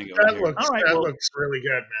this That mango. looks, here. All right, that well- looks really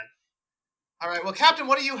good, man. All right, well, Captain,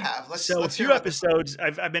 what do you have? Let's So a hear few about this. episodes.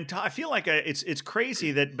 I've been. I feel like it's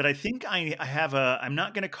crazy but I think I have I'm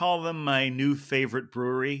not going to call them my new favorite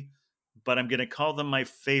brewery, but I'm going to call them my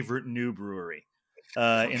favorite new brewery,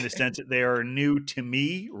 in the sense that they are new to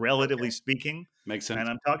me, relatively speaking. Makes sense. And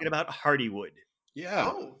I'm talking about Hardywood.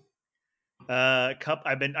 Yeah. Oh,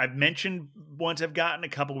 I've mentioned once I've gotten a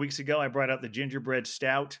couple weeks ago. I brought out the gingerbread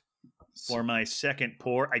stout for my second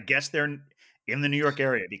pour. I guess they're in the New York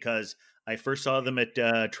area because I first saw them at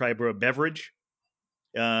Triborough Beverage,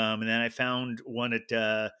 and then I found one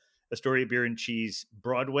at Astoria Beer and Cheese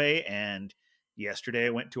Broadway. And yesterday I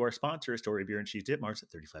went to our sponsor, Astoria Beer and Cheese Ditmars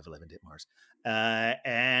at 3511 Ditmars,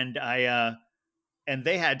 and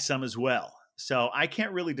they had some as well. So I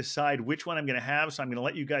can't really decide which one I'm going to have. So I'm going to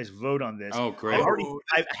let you guys vote on this. Oh, great.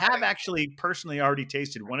 I have actually personally already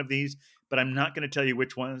tasted one of these, but I'm not going to tell you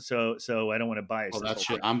which one. So I don't want to bias. Well, this that's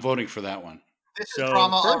whole shit. thing. I'm voting for that one. this So, is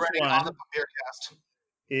drama first already one- on the beer cast.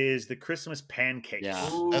 Is the Christmas pancakes. Yeah,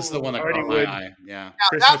 that's the one that Already caught my would. eye. Yeah.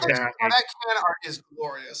 Now, Christmas that can art is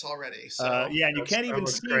glorious already. So Yeah, and you That's- can't that even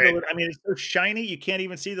looks see great. I mean, it's so shiny, you can't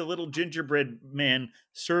even see the little gingerbread man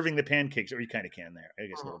serving the pancakes, or you kind of can there, I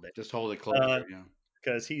guess, a little bit, Just hold it closer. Yeah.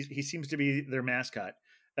 because he seems to be their mascot.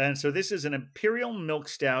 And so this is an imperial milk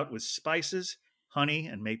stout with spices, honey,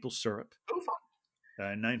 and maple syrup. ooh,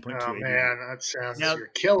 fun. 9.2 Oh ABV. man, that sounds Now- you're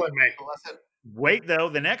killing me. Bless it. Wait, though,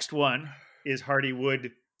 the next one is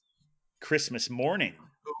Hardywood Christmas Morning.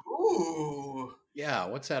 Ooh, Yeah,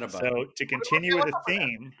 what's that about? So to continue with the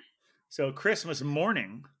theme, so Christmas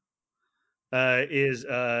Morning is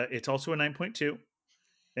it's also a 9.2,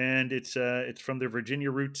 and it's from the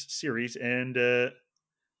Virginia Roots series. And oh,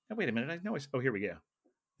 wait a minute, I know. Oh, here we go.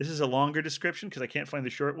 This is a longer description because I can't find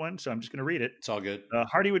the short one, so I'm just going to read it. It's all good.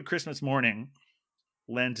 Hardywood Christmas Morning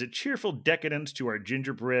lends a cheerful decadence to our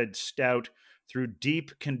gingerbread stout through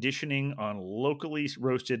deep conditioning on locally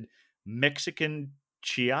roasted Mexican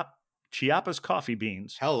Chiapas coffee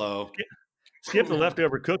beans. Hello. Skip the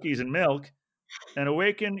leftover cookies and milk and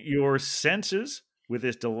awaken your senses with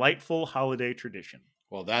this delightful holiday tradition.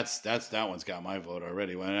 Well, that one's got my vote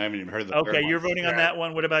already. I haven't even heard the Okay, third you're one. voting on that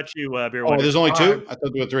one. What about you, Beer Oh, Wonder? there's only two? I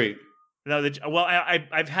thought there were three. No, well,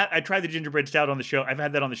 I tried the gingerbread stout on the show. I've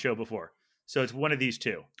had that on the show before, so it's one of these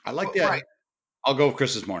two. I like that. Right. I'll go with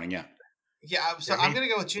Christmas Morning. Yeah. Yeah. So I'm going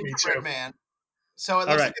to go with Gingerbread Man. So it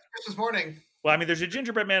looks like it's Christmas Morning. Well, I mean, there's a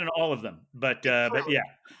gingerbread man in all of them, but yeah,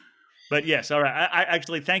 but yes. All right. I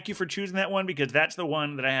actually thank you for choosing that one because that's the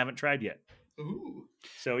one that I haven't tried yet. Ooh.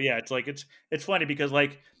 So yeah, it's funny because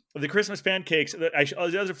like the Christmas pancakes. The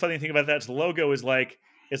other funny thing about that is the logo is like.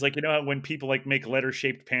 It's like, you know, when people like make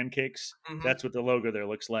letter-shaped pancakes, that's what the logo there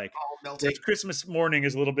looks like. Whereas Christmas Morning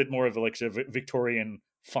is a little bit more of a Victorian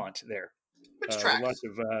font there. Which tracks. Lots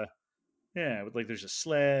of, like there's a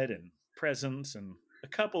sled and presents and a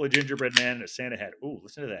couple of gingerbread man and a Santa hat. Ooh,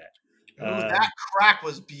 listen to that. Ooh, that crack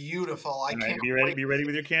was beautiful. I can't wait. Be ready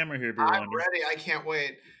with your camera here, Beer I'm Wonder. ready. I can't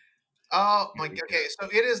wait. Oh my. Okay, so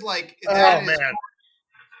it is like. Oh man.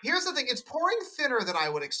 Here's the thing, it's pouring thinner than I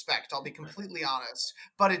would expect, I'll be completely honest.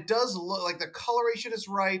 But it does look like the coloration is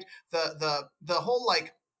right. The whole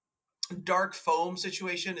like dark foam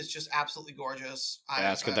situation is just absolutely gorgeous.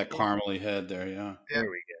 Yeah, it's got that caramely head there, yeah. There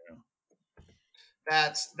we go.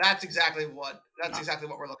 That's exactly what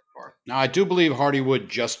we're looking for. Now I do believe Hardywood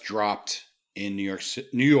just dropped in New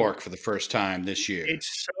York for the first time this year.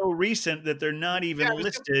 It's so recent that they're not even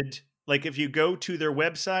listed. Like if you go to their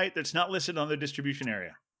website, that's not listed on the distribution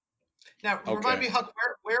area. Now, remind me, Huck,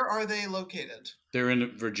 where are they located? They're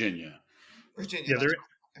in Virginia. Virginia. Yeah,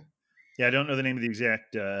 yeah, I don't know the name of the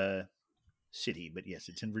exact city, but yes,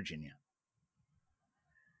 it's in Virginia.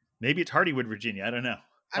 Maybe it's Hardywood, Virginia. I don't know.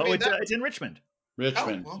 It's in Richmond.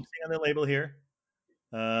 Richmond. Oh, well. See on the label here.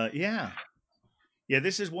 Yeah.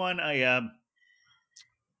 This is one I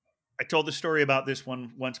told the story about this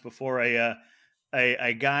one once before.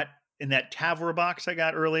 I got. In that Tavor box I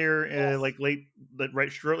got earlier,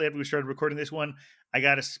 right shortly after we started recording this one, I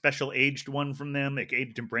got a special aged one from them, like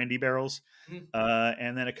aged in brandy barrels.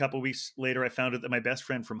 And then a couple weeks later, I found out that my best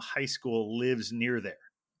friend from high school lives near there.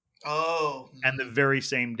 Oh. And the very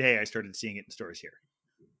same day, I started seeing it in stores here.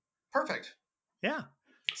 Perfect. Yeah.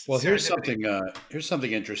 Well, here's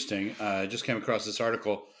something interesting. I just came across this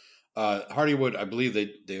article. Hardywood, I believe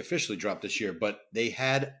they officially dropped this year, but they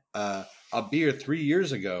had a beer 3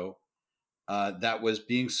 years ago that was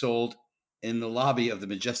being sold in the lobby of the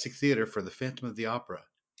Majestic Theater for the Phantom of the Opera.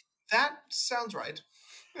 That sounds right.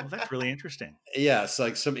 Well, that's really interesting. Yeah, it's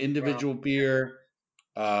like some individual beer.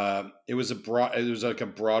 It was like a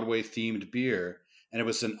Broadway themed beer, and it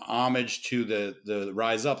was an homage to the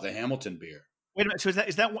Rise Up, the Hamilton beer. Wait a minute. So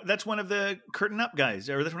that's one of the Curtain Up guys,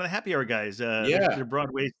 or that's one of the Happy Hour guys? Yeah, they're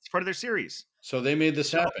Broadway. It's part of their series. So they made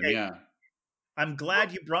this happen. Okay. Yeah. I'm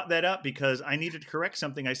glad you brought that up because I needed to correct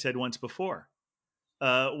something I said once before.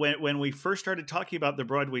 When we first started talking about the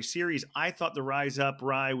Broadway series, I thought the Rise Up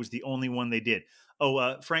Rye was the only one they did.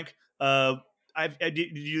 Oh, Frank,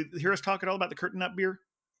 did you hear us talk at all about the Curtain Up beer?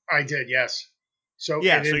 I did, yes. So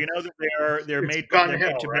yeah, so you know that they're made Gun to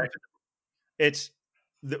Hill, right? It's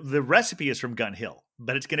the recipe is from Gun Hill,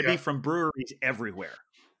 but it's going to be from breweries everywhere.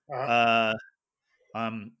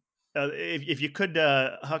 If you could,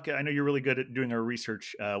 Huck, I know you're really good at doing our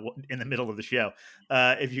research in the middle of the show.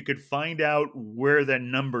 If you could find out where the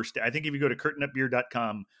numbers, I think if you go to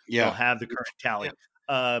curtainupbeer.com, they'll have the current tally.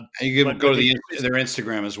 You can go to their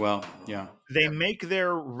Instagram as well. Yeah. They make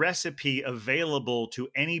their recipe available to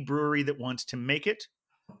any brewery that wants to make it.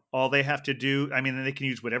 All they have to do, I mean, they can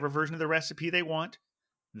use whatever version of the recipe they want.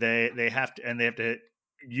 They have to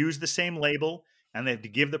use the same label, and they have to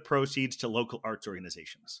give the proceeds to local arts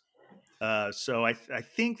organizations. So I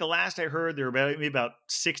think the last I heard, there were about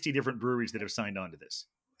 60 different breweries that have signed on to this.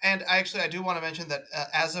 And I do want to mention that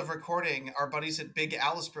as of recording, our buddies at Big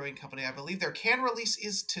Alice Brewing Company, I believe their can release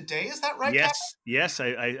is today. Is that right? Yes.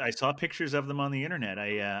 I saw pictures of them on the internet.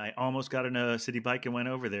 I almost got in a city bike and went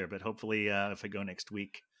over there, but hopefully if I go next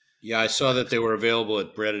week. Yeah, I saw that they were available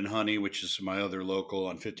at Bread and Honey, which is my other local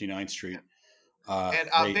on 59th Street.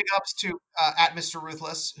 And big ups to at Mr.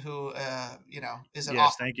 Ruthless, who is an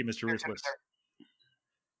awesome. Thank you, Mr. Ruthless.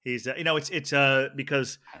 He's it's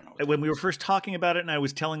because I don't know what when we that were is. first talking about it and I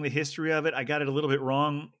was telling the history of it, I got it a little bit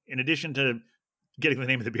wrong. In addition to getting the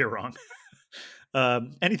name of the beer wrong,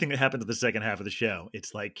 anything that happened to the second half of the show,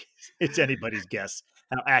 it's like it's anybody's guess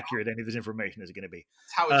how accurate any of this information is going to be.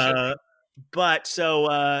 That's how it should be. But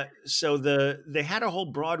they had a whole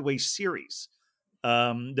Broadway series.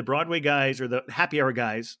 The Broadway guys or the Happy Hour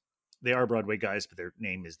guys, they are Broadway guys, but their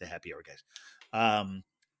name is the Happy Hour guys.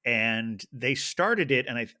 And they started it,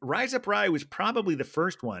 and Rise Up Rye was probably the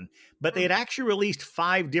first one, but they had actually released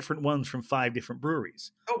 5 different ones from 5 different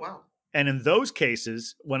breweries. Oh, wow. And in those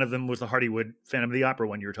cases, one of them was the Hardywood Phantom of the Opera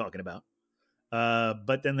one you were talking about.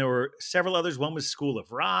 But then there were several others. One was School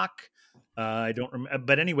of Rock. I don't remember,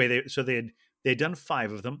 but anyway, they'd done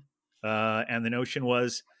 5 of them, and the notion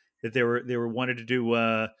was that they were wanted to do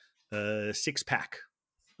a 6-pack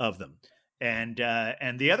of them, and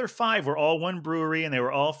the other 5 were all one brewery, and they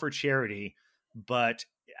were all for charity. But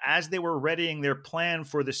as they were readying their plan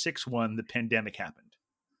for the 6th one, the pandemic happened.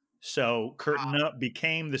 So Curtain Up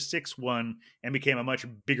became the 6th one and became a much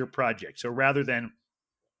bigger project. So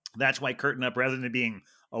that's why Curtain Up, rather than being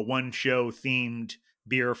a one show themed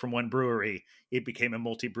beer from one brewery, it became a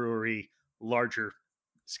multi-brewery, larger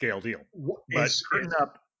scale deal. But Curtain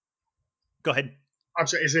Up, go ahead. I'm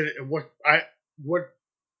sorry. Is it what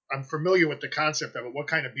I'm familiar with the concept of it? What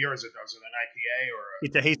kind of beer is it? Though? Is it an IPA or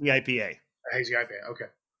It's a hazy IPA? A hazy IPA. Okay.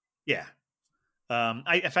 Yeah.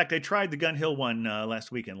 In fact, I tried the Gun Hill one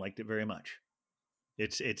last weekend. Liked it very much.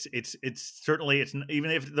 It's certainly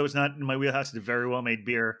even if though it's not in my wheelhouse, it's a very well made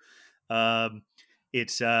beer. It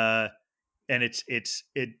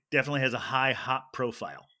definitely has a high hop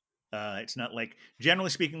profile. It's not like, generally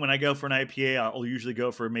speaking, when I go for an IPA, I'll usually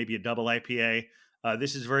go for maybe a double IPA.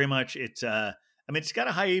 This is very much it's got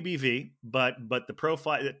a high ABV, but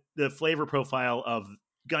the flavor profile of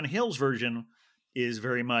Gun Hill's version is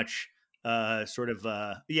very much it's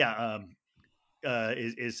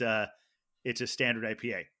a standard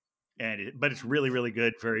IPA, but it's really, really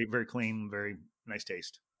good. Very, very clean, very nice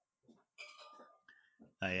taste.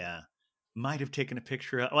 I might have taken a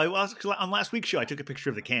picture. On last week's show, I took a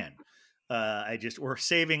picture of the can. We're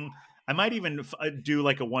saving. I might even do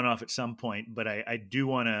like a one-off at some point, but I do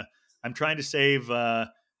want to. I'm trying to save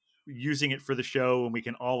using it for the show, and we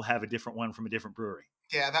can all have a different one from a different brewery.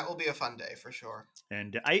 Yeah, that will be a fun day for sure.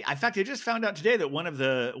 And in fact, I just found out today that one of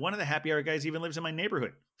the Happy Hour guys even lives in my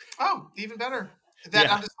neighborhood. Oh, even better. That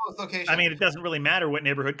Yeah. undisclosed location. I mean, it doesn't really matter what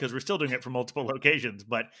neighborhood because we're still doing it for multiple locations,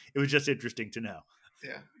 but it was just interesting to know.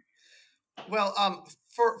 Yeah. Well,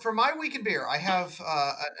 for my week in beer, I have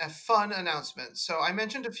a fun announcement. So I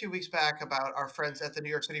mentioned a few weeks back about our friends at the New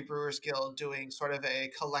York City Brewers Guild doing sort of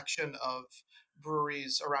a collection of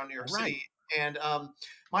breweries around New York City. And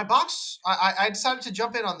my box, I decided to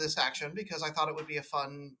jump in on this action because I thought it would be a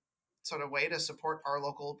fun sort of way to support our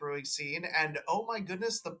local brewing scene. And oh my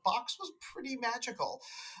goodness, the box was pretty magical.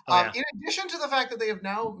 In addition to the fact that they have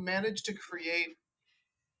now managed to create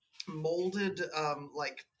molded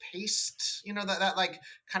like paste, that like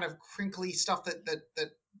kind of crinkly stuff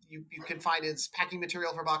that you can find as packing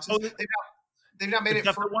material for boxes. They've now made it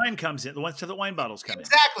for the wine comes in. The ones to the wine bottles come in.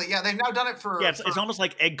 Exactly. Yeah, they've now done it for. Yeah, it's almost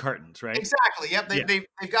like egg cartons, right? Exactly. Yep.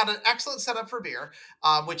 They've got an excellent setup for beer,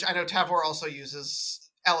 which I know Tavour also uses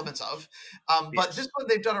elements of. But this one,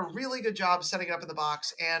 they've done a really good job setting it up in the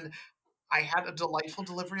box, and I had a delightful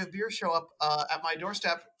delivery of beer show up at my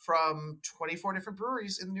doorstep from 24 different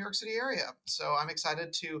breweries in the New York City area. So I'm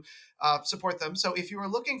excited to support them. So if you are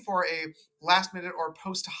looking for a last minute or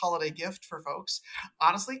post-holiday gift for folks,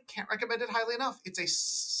 honestly, can't recommend it highly enough.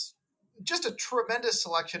 It's just a tremendous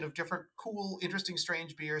selection of different cool, interesting,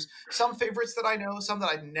 strange beers. Some favorites that I know, some that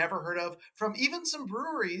I'd never heard of, from even some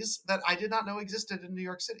breweries that I did not know existed in New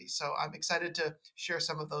York City. So I'm excited to share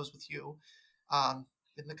some of those with you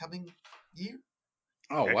in the coming year.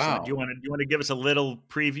 Oh, Excellent. wow. Do you want to give us a little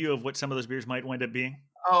preview of what some of those beers might wind up being?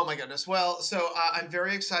 Oh my goodness. Well, so I'm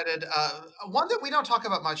very excited. One that we don't talk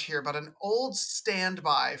about much here, but an old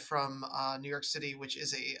standby from New York City, which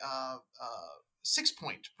is a Six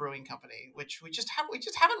Point Brewing Company, which we just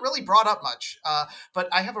haven't really brought up much. But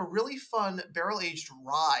I have a really fun barrel-aged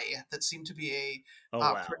rye that seemed to be a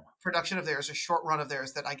production of theirs, a short run of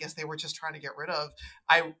theirs that I guess they were just trying to get rid of.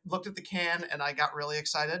 I looked at the can and I got really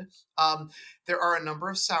excited. There are a number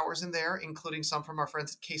of sours in there, including some from our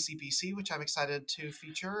friends at KCBC, which I'm excited to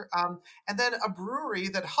feature. And then a brewery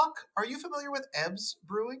that, Huck, are you familiar with Ebbs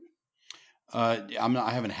Brewing? I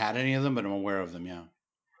haven't had any of them, but I'm aware of them, yeah.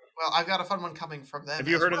 Well, I've got a fun one coming from them. Have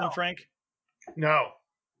you heard of them, Frank? No.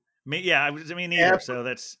 I mean neither. So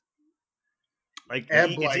that's like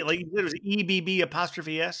it was EBB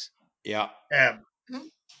apostrophe S. Yeah. Ebb.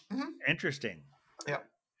 Mm-hmm. Interesting. Yeah.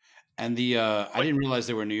 And I didn't realize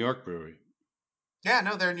they were a New York brewery. Yeah,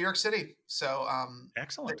 no, they're in New York City. So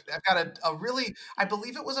excellent. I've got a really, I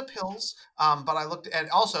believe it was a Pils, but I looked at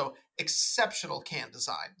also exceptional can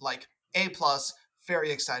design, like A+,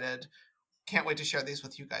 very excited. Can't wait to share these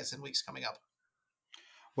with you guys in weeks coming up.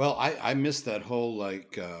 Well, I missed that whole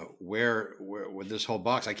where with this whole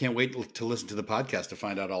box. I can't wait to listen to the podcast to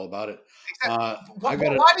find out all about it.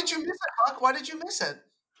 Why did you miss it, Huck? Why did you miss it?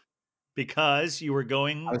 Because you were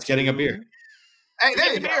going. I was getting a beer. Hey,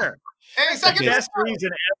 there you go. Beer. Hey, the best reason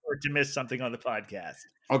ever to miss something on the podcast.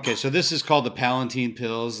 Okay, so this is called the Palatine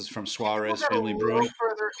Pils. It's from Suarez Family Brewing.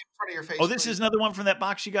 Further in front of your face, this is another one from that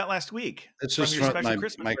box you got last week. This was from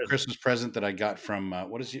my Christmas present that I got from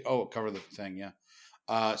what is he? Oh, cover the thing, yeah.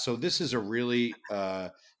 So this is a really, I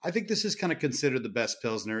think this is kind of considered the best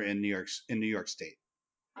Pilsner in New York State.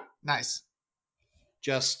 Nice.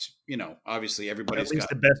 Just, obviously everybody's got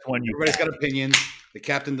the best one. Everybody's got opinions. The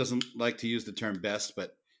captain doesn't like to use the term best,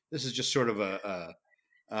 but this is just sort of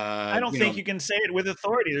I don't think you can say it with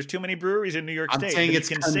authority. There's too many breweries in New York State. I'm saying it's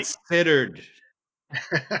considered.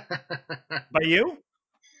 By you?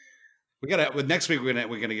 We got next week. We're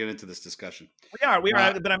gonna get into this discussion. We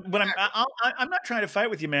are. But I'm not trying to fight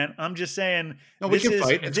with you, man. I'm just saying. No, we can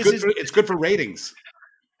fight. It's good for ratings.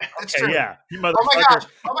 That's true. Yeah. Oh my gosh.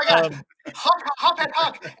 Huck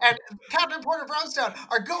and Captain Porter Brownstown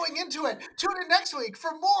are going into it. Tune in next week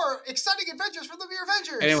for more exciting adventures from the Beer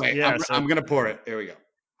Avengers. Anyway, I'm going to pour it. Here we go.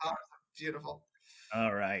 Oh, beautiful.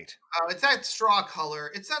 All right. Oh, it's that straw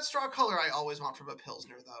color. It's that straw color I always want from a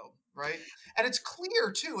Pilsner, though, right? And it's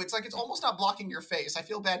clear, too. It's like it's almost not blocking your face. I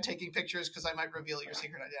feel bad taking pictures because I might reveal your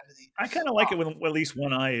secret identity. I kind of like it when at least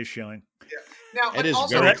one eye is showing. Yeah. Now, it is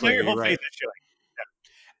also, very clear. Your whole right. face is showing.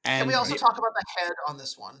 And we also talk about the head on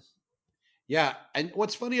this one. Yeah, and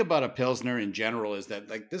what's funny about a Pilsner in general is that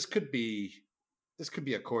this could be a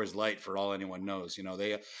Coors Light for all anyone knows.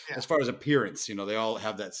 They as far as appearance, they all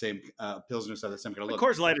have that same Pilsners have the same kind of look.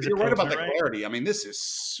 Coors Light is You're right about the right? clarity. I mean, this is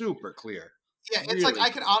super clear. Yeah, it's like I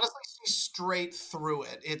can honestly see straight through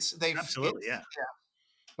it. Absolutely, yeah.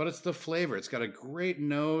 But it's the flavor. It's got a great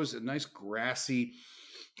nose, a nice grassy,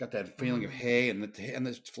 got that feeling of hay, and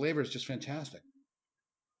the flavor is just fantastic.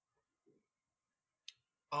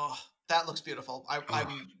 Oh, that looks beautiful. I'm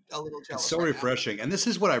a little jealous. It's so refreshing. And this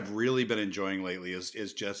is what I've really been enjoying lately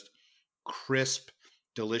is just crisp,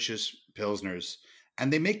 delicious Pilsners.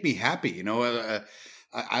 And they make me happy.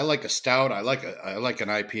 I like a stout. I like an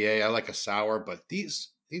IPA. I like a sour. But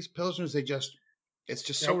these Pilsners, it's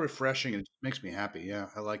just so refreshing and it makes me happy. Yeah,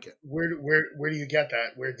 I like it. Where do you get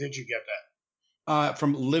that? Where did you get that?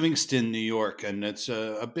 From Livingston, New York. And it's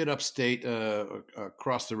a bit upstate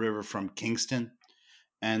across the river from Kingston.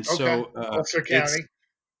 And so, Ulster County.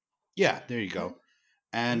 Yeah, there you go.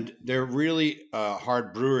 And they're really a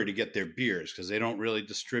hard brewery to get their beers because they don't really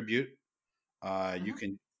distribute. You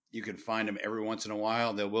can find them every once in a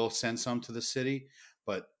while. They will send some to the city,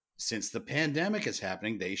 but since the pandemic is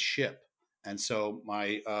happening, they ship. And so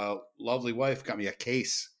my lovely wife got me a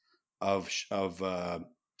case of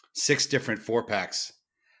 6 different 4-packs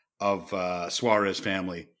of Suarez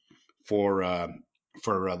Family for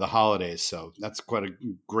the holidays. So that's quite a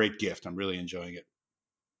great gift. I'm really enjoying it.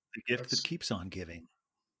 The gift that keeps on giving.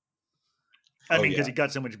 Because you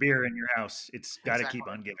got so much beer in your house, it's got to keep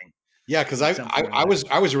on giving. Yeah, because I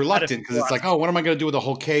was reluctant because it's like, what am I going to do with the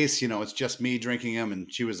whole case? It's just me drinking them.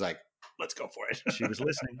 And she was like, let's go for it. She was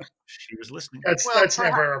listening. That's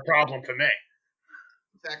never a problem for me.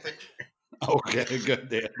 Exactly. Okay, good.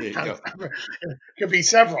 There you go. Could be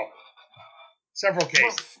several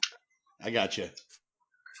cases. I got you.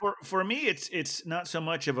 For me, it's not so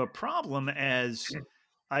much of a problem as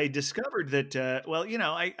I discovered that.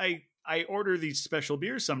 I order these special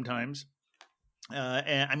beers sometimes,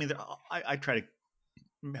 and I mean, I try to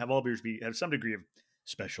have all beers have some degree of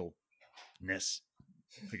specialness,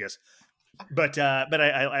 I guess. But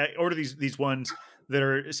I order these ones that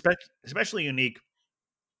are especially unique,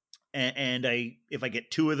 and if I get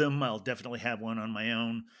 2 of them, I'll definitely have one on my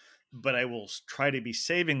own. But I will try to be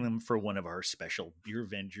saving them for one of our special Beer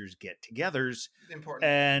Avengers get-togethers. Important.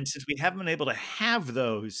 And since we haven't been able to have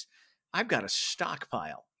those, I've got a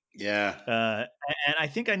stockpile. Yeah. And I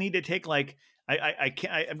think I need to take I'm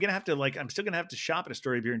gonna have to I'm still gonna have to shop at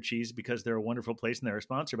Astoria Beer and Cheese because they're a wonderful place and they're a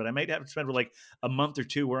sponsor. But I might have to spend a month or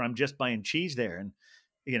 2 where I'm just buying cheese there, and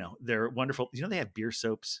they're wonderful. They have beer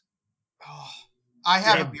soaps. Oh, I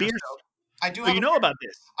have a beer soap. I do. Oh, have you a know beer- about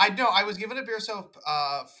this? I know. I was given a beer soap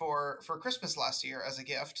for Christmas last year as a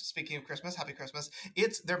gift. Speaking of Christmas, happy Christmas!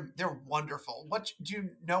 They're wonderful. What do you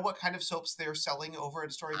know? What kind of soaps they're selling over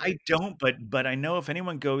at Story? I don't, but I know if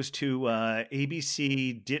anyone goes to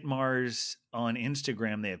ABC Ditmars on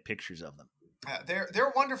Instagram, they have pictures of them.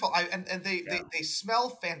 They're wonderful. They smell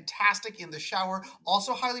fantastic in the shower.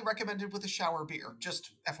 Also highly recommended with a shower beer.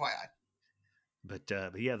 Just FYI. But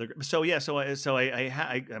yeah,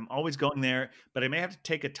 I'm always going there, but I may have to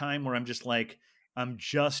take a time where I'm just like I'm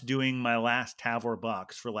just doing my last Tavor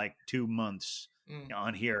box for like 2 months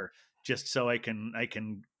on here, just so I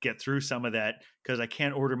can get through some of that, because I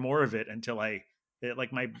can't order more of it until like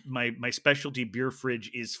my specialty beer fridge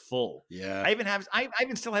is full. Yeah, I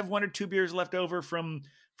even still have 1 or 2 beers left over from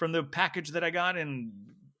the package that I got in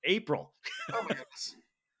April. Oh my goodness.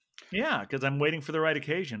 Yeah, because I'm waiting for the right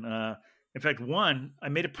occasion. In fact, I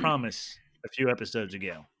made a promise a few episodes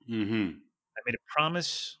ago. Mm-hmm. I made a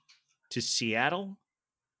promise to Seattle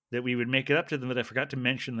that we would make it up to them, that I forgot to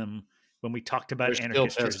mention them when we talked about They're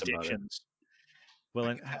anarchist still pissed about it. jurisdictions.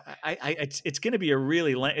 Well, it's going to be a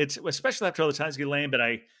really it's especially after all the time it's going to be lame. But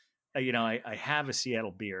I have a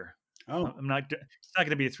Seattle beer. Oh, I'm not. It's not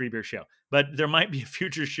going to be a 3-beer show, but there might be a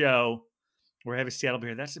future show where I have a Seattle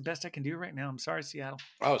beer. That's the best I can do right now. I'm sorry, Seattle.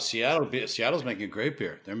 oh, Seattle's making great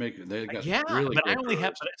beer. They got really but great I only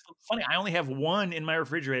have. brewers. But it's funny. I only have one in my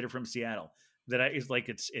refrigerator from Seattle that is like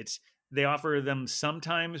it's. They offer them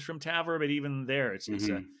sometimes from Tavor, but even there, it's.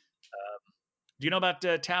 Mhm. Do you know about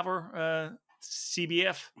Tavor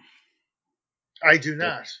CBF? I do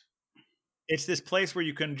not. It's this place where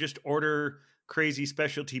you can just order crazy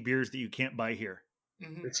specialty beers that you can't buy here.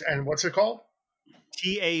 Mhm. And what's it called?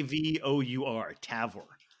 Tavour. Tavor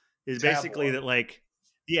is Tavor. basically that, like,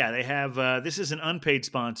 yeah, they have. This is an unpaid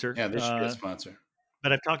sponsor. Yeah, this should be a sponsor.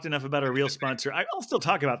 But I've talked enough about our real sponsor. I'll still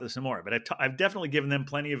talk about this some more, but I've definitely given them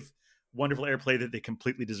plenty of wonderful airplay that they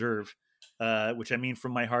completely deserve, which I mean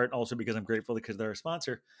from my heart, also because I'm grateful because they're a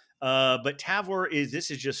sponsor. But Tavor is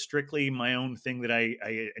just strictly my own thing that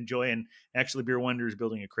I enjoy. And actually, Beer Wonder is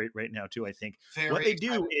building a crate right now too, I think. What they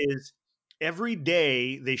do is every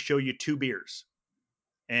day they show you 2 beers,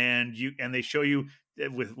 and they show you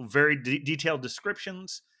with very detailed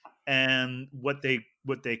descriptions and what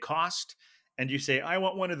they cost. And you say, I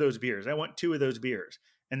want 1 of those beers. I want 2 of those beers.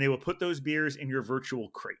 And they will put those beers in your virtual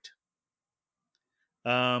crate.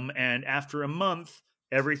 And after a month,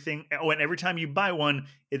 and every time you buy one,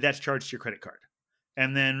 that's charged to your credit card.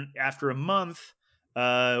 And then after a month,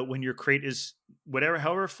 when your crate is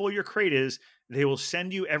however full your crate is, they will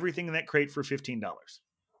send you everything in that crate for $15.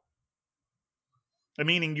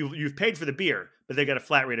 Meaning you've paid for the beer, but they got a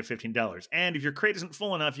flat rate of $15. And if your crate isn't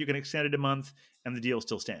full enough, you can extend it a month, and the deal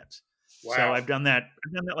still stands. Wow. So I've done that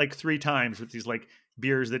like 3 times with these like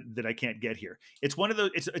beers that I can't get here. It's one of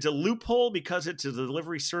those. It's a loophole because it's a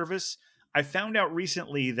delivery service. I found out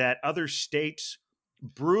recently that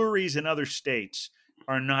breweries in other states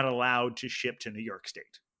are not allowed to ship to New York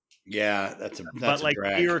State. Yeah, that's a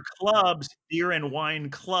drag. Beer and wine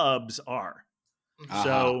clubs are.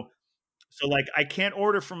 Uh-huh. So like I can't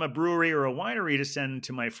order from a brewery or a winery to send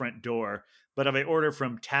to my front door, but if I order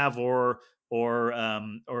from Tavor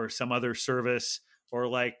or some other service, or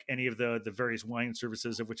like any of the various wine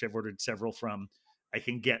services of which I've ordered several from, I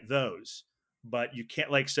can get those. But you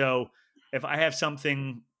can't, like, so if I have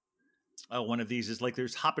something, one of these is like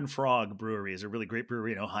there's Hop and Frog Brewery is a really great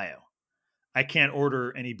brewery in Ohio. I can't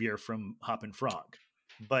order any beer from Hop and Frog,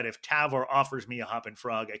 but if Tavor offers me a Hop and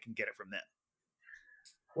Frog, I can get it from them.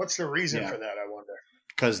 What's the reason for that, I wonder?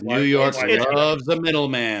 Because New York loves the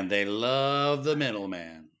middleman. They love the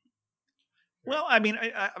middleman. Well, I mean,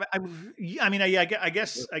 I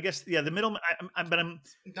guess, yeah, the middleman. But I'm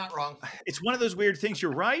not wrong. It's one of those weird things.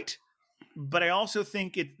 You're right, but I also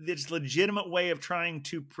think it's a legitimate way of trying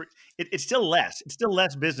to. It's still less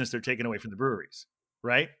business they're taking away from the breweries,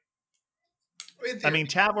 right? I mean,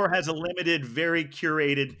 Tavor has a limited, very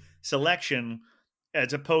curated selection,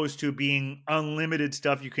 as opposed to being unlimited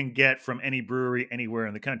stuff you can get from any brewery anywhere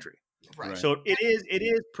in the country. Right. So it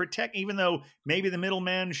is protect, even though maybe the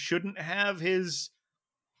middleman shouldn't have his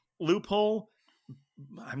loophole.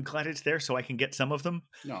 I'm glad it's there so I can get some of them.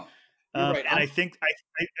 No, you're right. And I think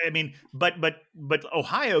I mean, but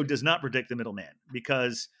Ohio does not protect the middleman,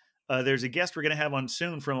 because there's a guest we're going to have on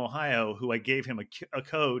soon from Ohio who I gave him a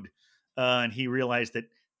code, and he realized that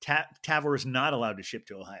Tavor is not allowed to ship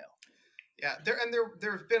to Ohio. Yeah,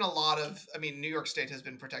 there have been a lot of. I mean, New York State has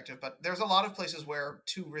been protective, but there's a lot of places where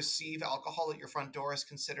to receive alcohol at your front door is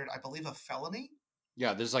considered, I believe, a felony.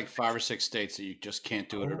 Yeah, there's like 5 or 6 states that you just can't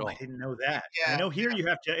do it at all. I didn't know that. Yeah, I know here you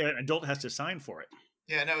have to. An adult has to sign for it.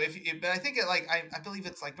 Yeah, no. But I think I believe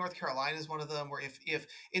it's like North Carolina is one of them where if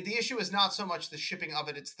the issue is not so much the shipping of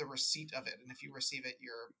it, it's the receipt of it, and if you receive it,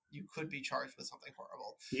 you could be charged with something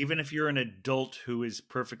horrible. Even if you're an adult who is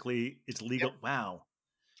it's legal. Yep. Wow.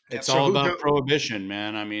 It's all about prohibition,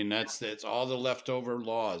 man. I mean, it's all the leftover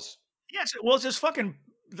laws. Yes, well, it's just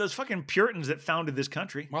those fucking Puritans that founded this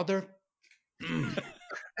country. Well, they're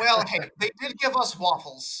well, hey, they did give us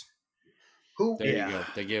waffles. There you go.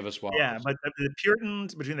 They gave us waffles. Yeah, but the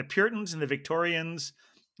Puritans, between the Puritans and the Victorians,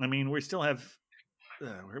 I mean, we still have.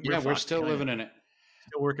 We're still living in it.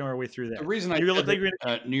 Still working our way through that. The reason you look like you're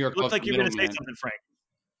New York. You look like you're going to say something, Frank.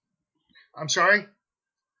 I'm sorry.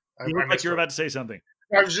 You look like you're about to say something.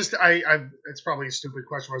 I was just, it's probably a stupid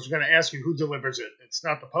question. I was going to ask you who delivers it. It's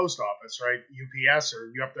not the post office, right? UPS,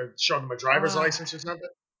 or you have to show them a driver's license or something?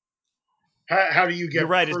 How do you get? You're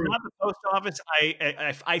right. It's not the post office.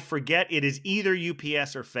 I forget. It is either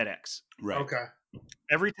UPS or FedEx. Right. Okay.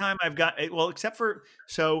 Every time I've got, well, except for,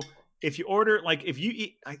 so if you order, like if you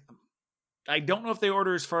eat, I don't know if they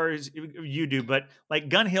order as far as you do, but like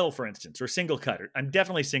Gun Hill, for instance, or Single Cut. I'm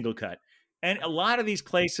definitely Single Cut. And a lot of these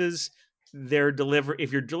places,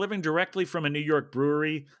 if you're delivering directly from a New York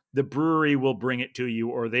brewery, the brewery will bring it to you,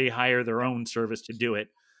 or they hire their own service to do it.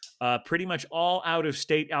 Pretty much all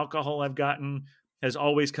out-of-state alcohol I've gotten has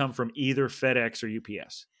always come from either FedEx or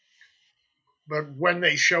UPS. But when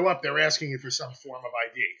they show up, they're asking you for some form of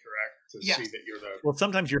ID, correct? To see that you're the. Well,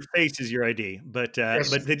 sometimes your face is your ID, but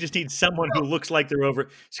they just need someone who looks like they're over.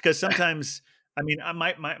 Because sometimes, I mean,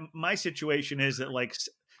 my situation is that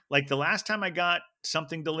like the last time I got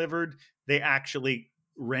something delivered, they actually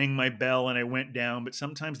rang my bell and I went down, but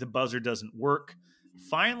sometimes the buzzer doesn't work.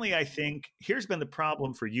 Finally, I think here's been the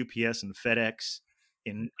problem for UPS and FedEx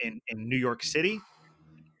in New York City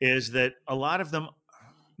is that a lot of them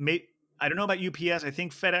I don't know about UPS. I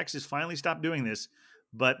think FedEx has finally stopped doing this,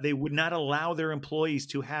 but they would not allow their employees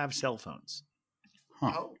to have cell phones.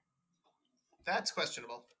 Huh. Oh, that's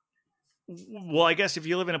questionable. Well, I guess if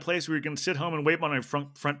you live in a place where you can sit home and wait on a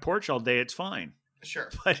front porch all day, it's fine. Sure.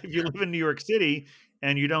 But if you live in New York City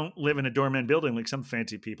and you don't live in a doorman building like some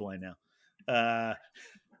fancy people I know,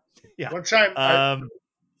 yeah. One time,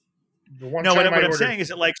 what I'm saying is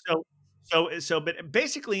that like but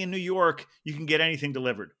basically in New York you can get anything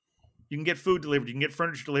delivered. You can get food delivered. You can get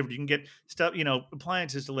furniture delivered. You can get stuff,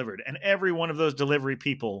 appliances delivered. And every one of those delivery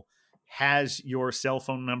people has your cell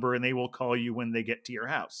phone number, and they will call you when they get to your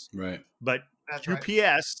house. Right. But that's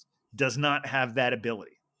UPS does not have that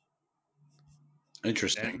ability.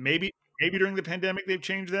 Interesting. And maybe during the pandemic they've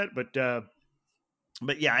changed that, but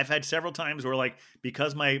yeah, I've had several times where like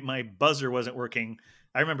because my buzzer wasn't working.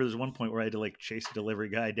 I remember there's one point where I had to like chase a delivery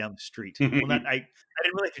guy down the street. Well, I didn't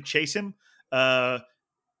really have to chase him. I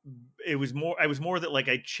was more that like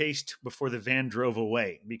I chased before the van drove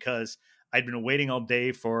away because I'd been waiting all day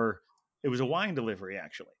it was a wine delivery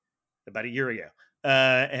actually about a year ago.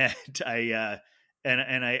 And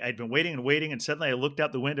I'd been waiting and waiting. And suddenly I looked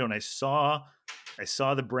out the window and I saw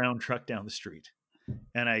the brown truck down the street.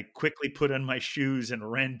 And I quickly put on my shoes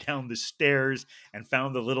and ran down the stairs and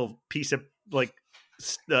found the little piece of like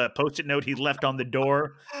Post-it note he left on the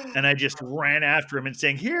door, and I just ran after him and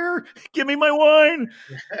saying, "Here, give me my wine."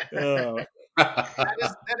 That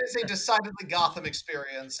is a decidedly Gotham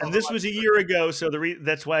experience. And this was a year ago, so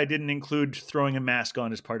that's why I didn't include throwing a mask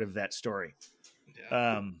on as part of that story.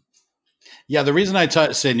 Yeah, the reason I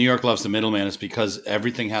say New York loves the middleman is because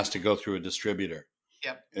everything has to go through a distributor.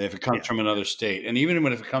 Yep. If it comes from another state, and even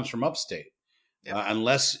if it comes from upstate,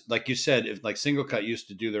 unless, like you said, if like Single Cut used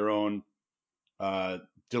to do their own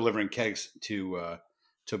delivering kegs to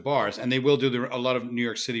bars, and they will do a lot of New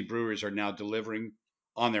York City breweries are now delivering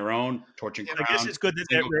on their own, Torching Crown. I guess it's good that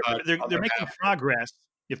they're making progress.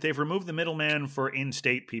 If they've removed the middleman for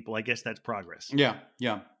in-state people, I guess that's progress. Yeah.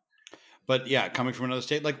 But yeah, coming from another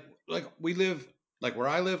state, like we live, like where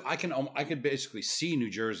I live, I can basically see New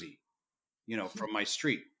Jersey, from my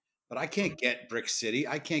street. But I can't get Brick City.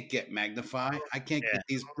 I can't get Magnify. I can't get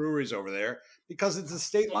these breweries over there because it's a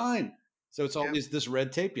state line. So it's always this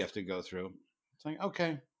red tape you have to go through. It's like,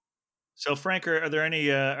 okay. So Frank, are there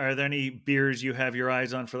any beers you have your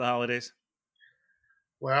eyes on for the holidays?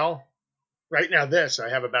 Well, right now I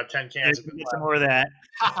have about 10 cans of it. Get some more of that.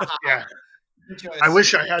 Yeah. I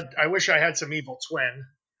wish I had some Evil Twin.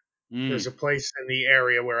 There's a place in the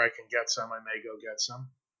area where I can get some. I may go get some.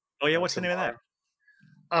 Oh yeah, what's the name of that?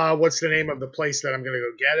 What's the name of the place that I'm going to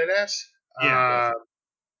go get it at? Yeah.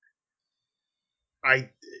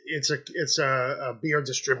 It's a beer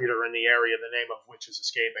distributor in the area, the name of which is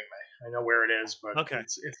escaping me. I know where it is, but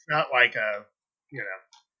it's not like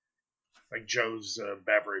like Joe's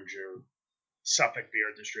Beverage or Suffolk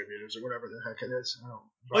Beer Distributors or whatever the heck it is.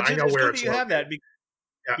 But I know it's where good it's that you have that located.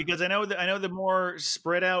 Yeah. because I know the more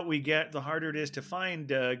spread out we get, the harder it is to find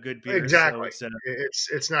good beers. Exactly. So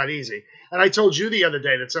it's not easy. And I told you the other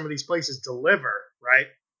day that some of these places deliver, right?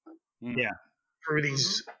 Yeah. Through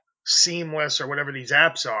these Seamless or whatever these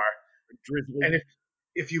apps are. Drizzly. And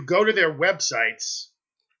if you go to their websites,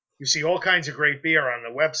 you see all kinds of great beer on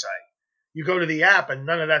the website. You go to the app and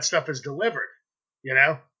none of that stuff is delivered, you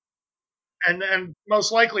know? And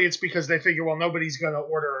most likely it's because they figure, well, nobody's going to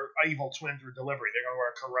order Evil Twin through delivery. They're going to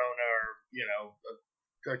order Corona or, you know,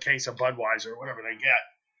 a case of Budweiser or whatever they get.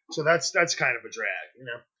 So that's kind of a drag, you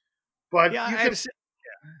know? But yeah,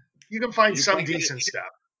 you can find You some can get decent stuff.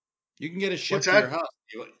 You can get it shipped What's to that? your house.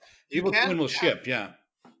 Evil can? Twin will ship, yeah.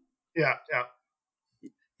 Yeah.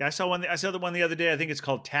 I saw the one the other day. I think it's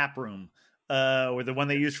called Tap Room. Where the one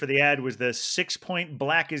they used for the ad was the 6 Point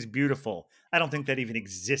Black is Beautiful. I don't think that even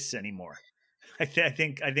exists anymore. I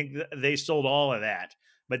think they sold all of that.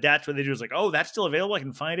 But that's what they do. Is like, oh, that's still available. I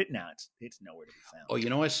can find it now. It's nowhere to be found. Oh, you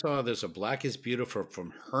know, I saw there's a Black is Beautiful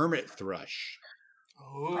from Hermit Thrush.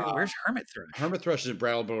 Oh, Where's Hermit Thrush? Hermit Thrush is in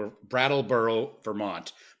Brattleboro,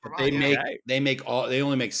 Vermont. But they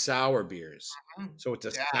only make sour beers. So it's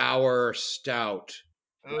a sour stout.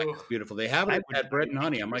 It's beautiful. They have it at Bread and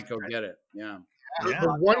Honey. I might go get it. Yeah.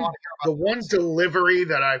 The one delivery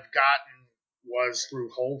that I've gotten was through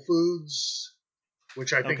Whole Foods,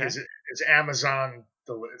 which I think is Amazon.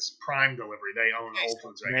 It's Prime delivery. They own Whole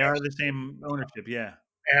Foods. They are the same ownership, yeah.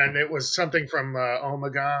 And it was something from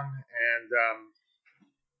Omegang, and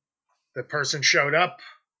the person showed up.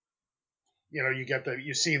 You know,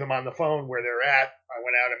 you see them on the phone where they're at. I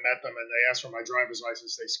went out and met them, and they asked for my driver's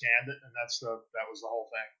license. They scanned it, and that was the whole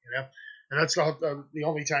thing. You know, and that's the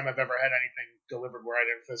only time I've ever had anything delivered where I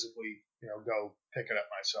didn't physically, go pick it up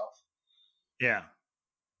myself. Yeah.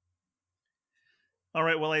 All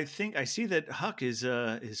right. Well, I think I see that Huck is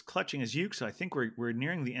clutching his uke, so I think we're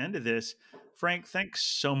nearing the end of this. Frank, thanks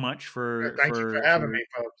so much for thank you for having me,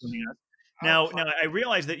 folks. Now I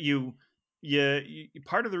realize that you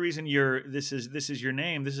part of the reason this is your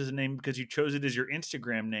name. This is a name because you chose it as your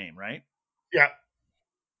Instagram name, right? Yeah.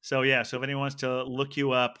 So if anyone wants to look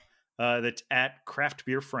you up, that's at Craft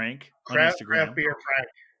Beer Frank on Instagram. Craft Beer Frank.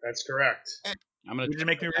 That's correct. You're just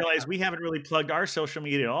making me realize we haven't really plugged our social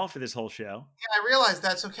media at all for this whole show. Yeah, I realized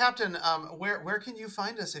that. So, Captain, where can you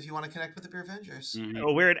find us if you want to connect with the Beer Vengers? Mm-hmm.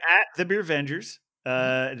 Well, we're at the Beer Vengers.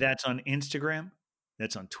 That's on Instagram.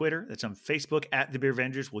 That's on Twitter. That's on Facebook at the Beer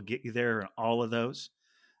Vengers. We'll get you there on all of those.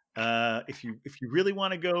 If you really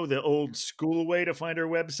want to go the old school way to find our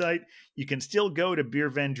website, you can still go to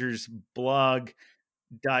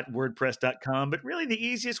beervengersblog.wordpress.com, but really the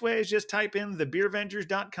easiest way is just type in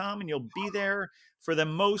thebeervengers.com and you'll be there for the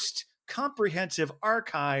most comprehensive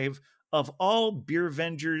archive of all Beer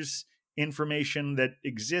Vengers information that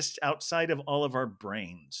exists outside of all of our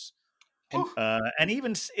brains. And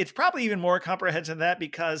even it's probably even more comprehensive than that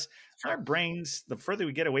because our brains, the further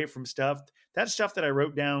we get away from stuff, that stuff that I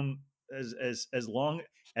wrote down as long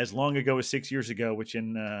ago as 6 years ago, which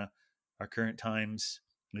in our current times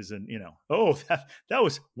is that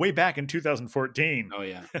was way back in 2014. Oh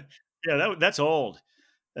yeah. Yeah, that's old.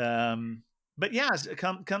 But yeah,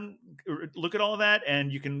 come look at all of that,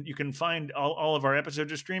 and you can find all of our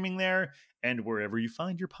episodes are streaming there, and wherever you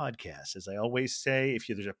find your podcasts. As I always say, if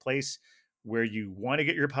there's a place where you want to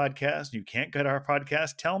get your podcast and you can't get our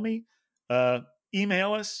podcast, tell me.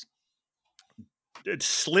 Email us.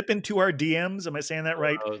 Slip into our DMs. Am I saying that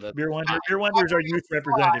right? Beer Wonder is our youth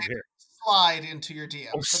representative here. Slide into your DMs.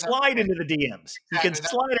 Oh, slide into the DMs. You can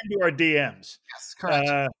slide into our DMs. Yes,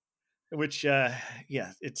 correct. Which,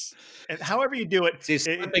 it's however you do it. See,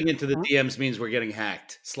 slipping into the DMs means we're getting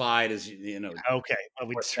hacked. Slide is, Okay, well,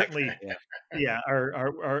 we certainly,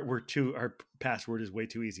 our password is way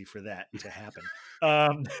too easy for that to happen.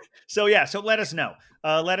 So let us know.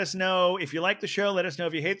 Let us know if you like the show. Let us know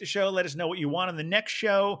if you hate the show. Let us know what you want on the next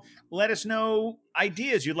show. Let us know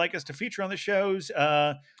ideas you'd like us to feature on the shows.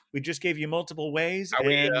 We just gave you multiple ways.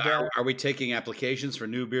 Are we taking applications for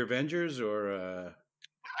new Beer Vengers or?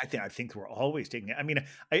 I think we're always taking it. I mean,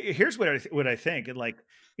 here's what I think.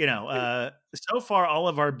 So far, all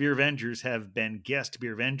of our Beer Vengers have been guest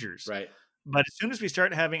Beer Vengers. Right. But as soon as we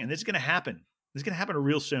start having, and this is going to happen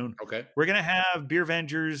real soon. Okay. We're going to have Beer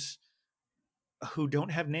Vengers who don't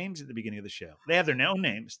have names at the beginning of the show. They have their own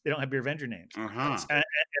names. They don't have Beer Venger names. Uh-huh. And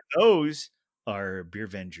those are Beer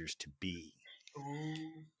Vengers to be.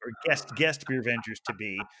 Or guest Beer Vengers to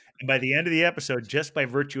be. And by the end of the episode, just by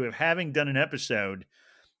virtue of having done an episode,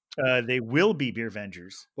 they will be Beer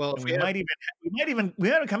Vengers. Well, we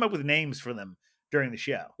haven't come up with names for them during the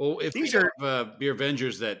show. Well, if These these are are beer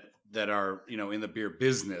Vengers that are in the beer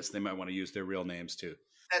business, they might want to use their real names too.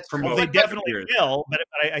 That's Promote well, they beer. definitely will, but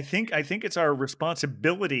I think it's our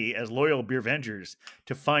responsibility as loyal beer vengers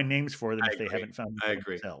to find names for them I if they agree. haven't found them I for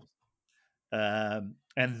agree. themselves.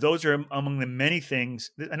 And those are among the many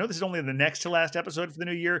things. I know this is only the next to last episode for the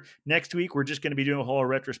new year. Next week, we're just going to be doing a whole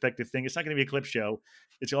retrospective thing. It's not going to be a clip show.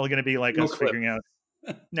 It's all going to be like No us clip. figuring out.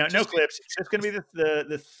 No clips. It's just going to be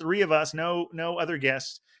the three of us. No other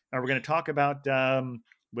guests. And we're going to talk about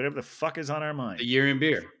whatever the fuck is on our mind. The year in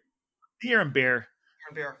beer. The year in beer.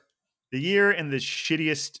 beer. The year in the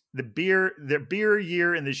shittiest. The beer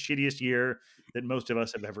year in the shittiest year that most of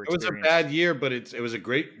us have ever It was experienced. a bad year, but it was a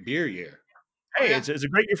great beer year. Hey, yeah. it's a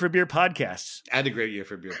great year for beer podcasts. And a great year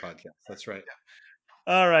for beer podcast. That's right.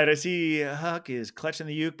 All right, I see Huck is clutching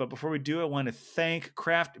the uke, but before we do, I want to thank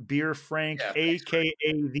Craft Beer Frank, Yeah, thanks, aka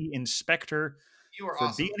the Inspector, You were for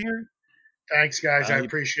awesome. being here. Thanks, guys. I you-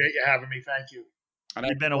 appreciate you having me. Thank you. And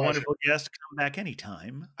You've been a pleasure. wonderful guest. Come back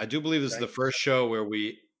anytime. I do believe this is the Thanks. first show where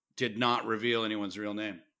we did not reveal anyone's real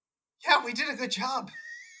name. Yeah, we did a good job.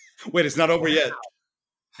 Wait, it's not over yet.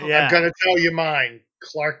 Yeah, I'm going to tell you mine.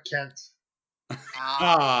 Clark Kent.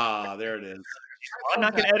 Ah, there it is. I'm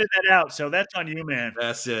not going to edit that out, so that's on you, man.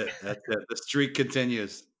 That's it. That's it. The streak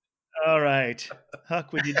continues. All right,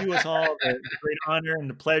 Huck, would you do us all the great honor and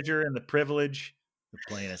the pleasure and the privilege of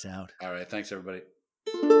playing us out? All right. Thanks, everybody.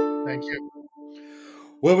 Thank you.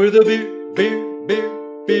 Well, we're the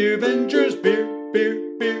beer Vengers, beer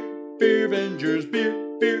Vengers, beer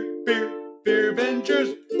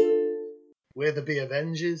Vengers. We're the Beer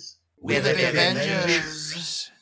Avengers. We're the Beer Avengers. Avengers.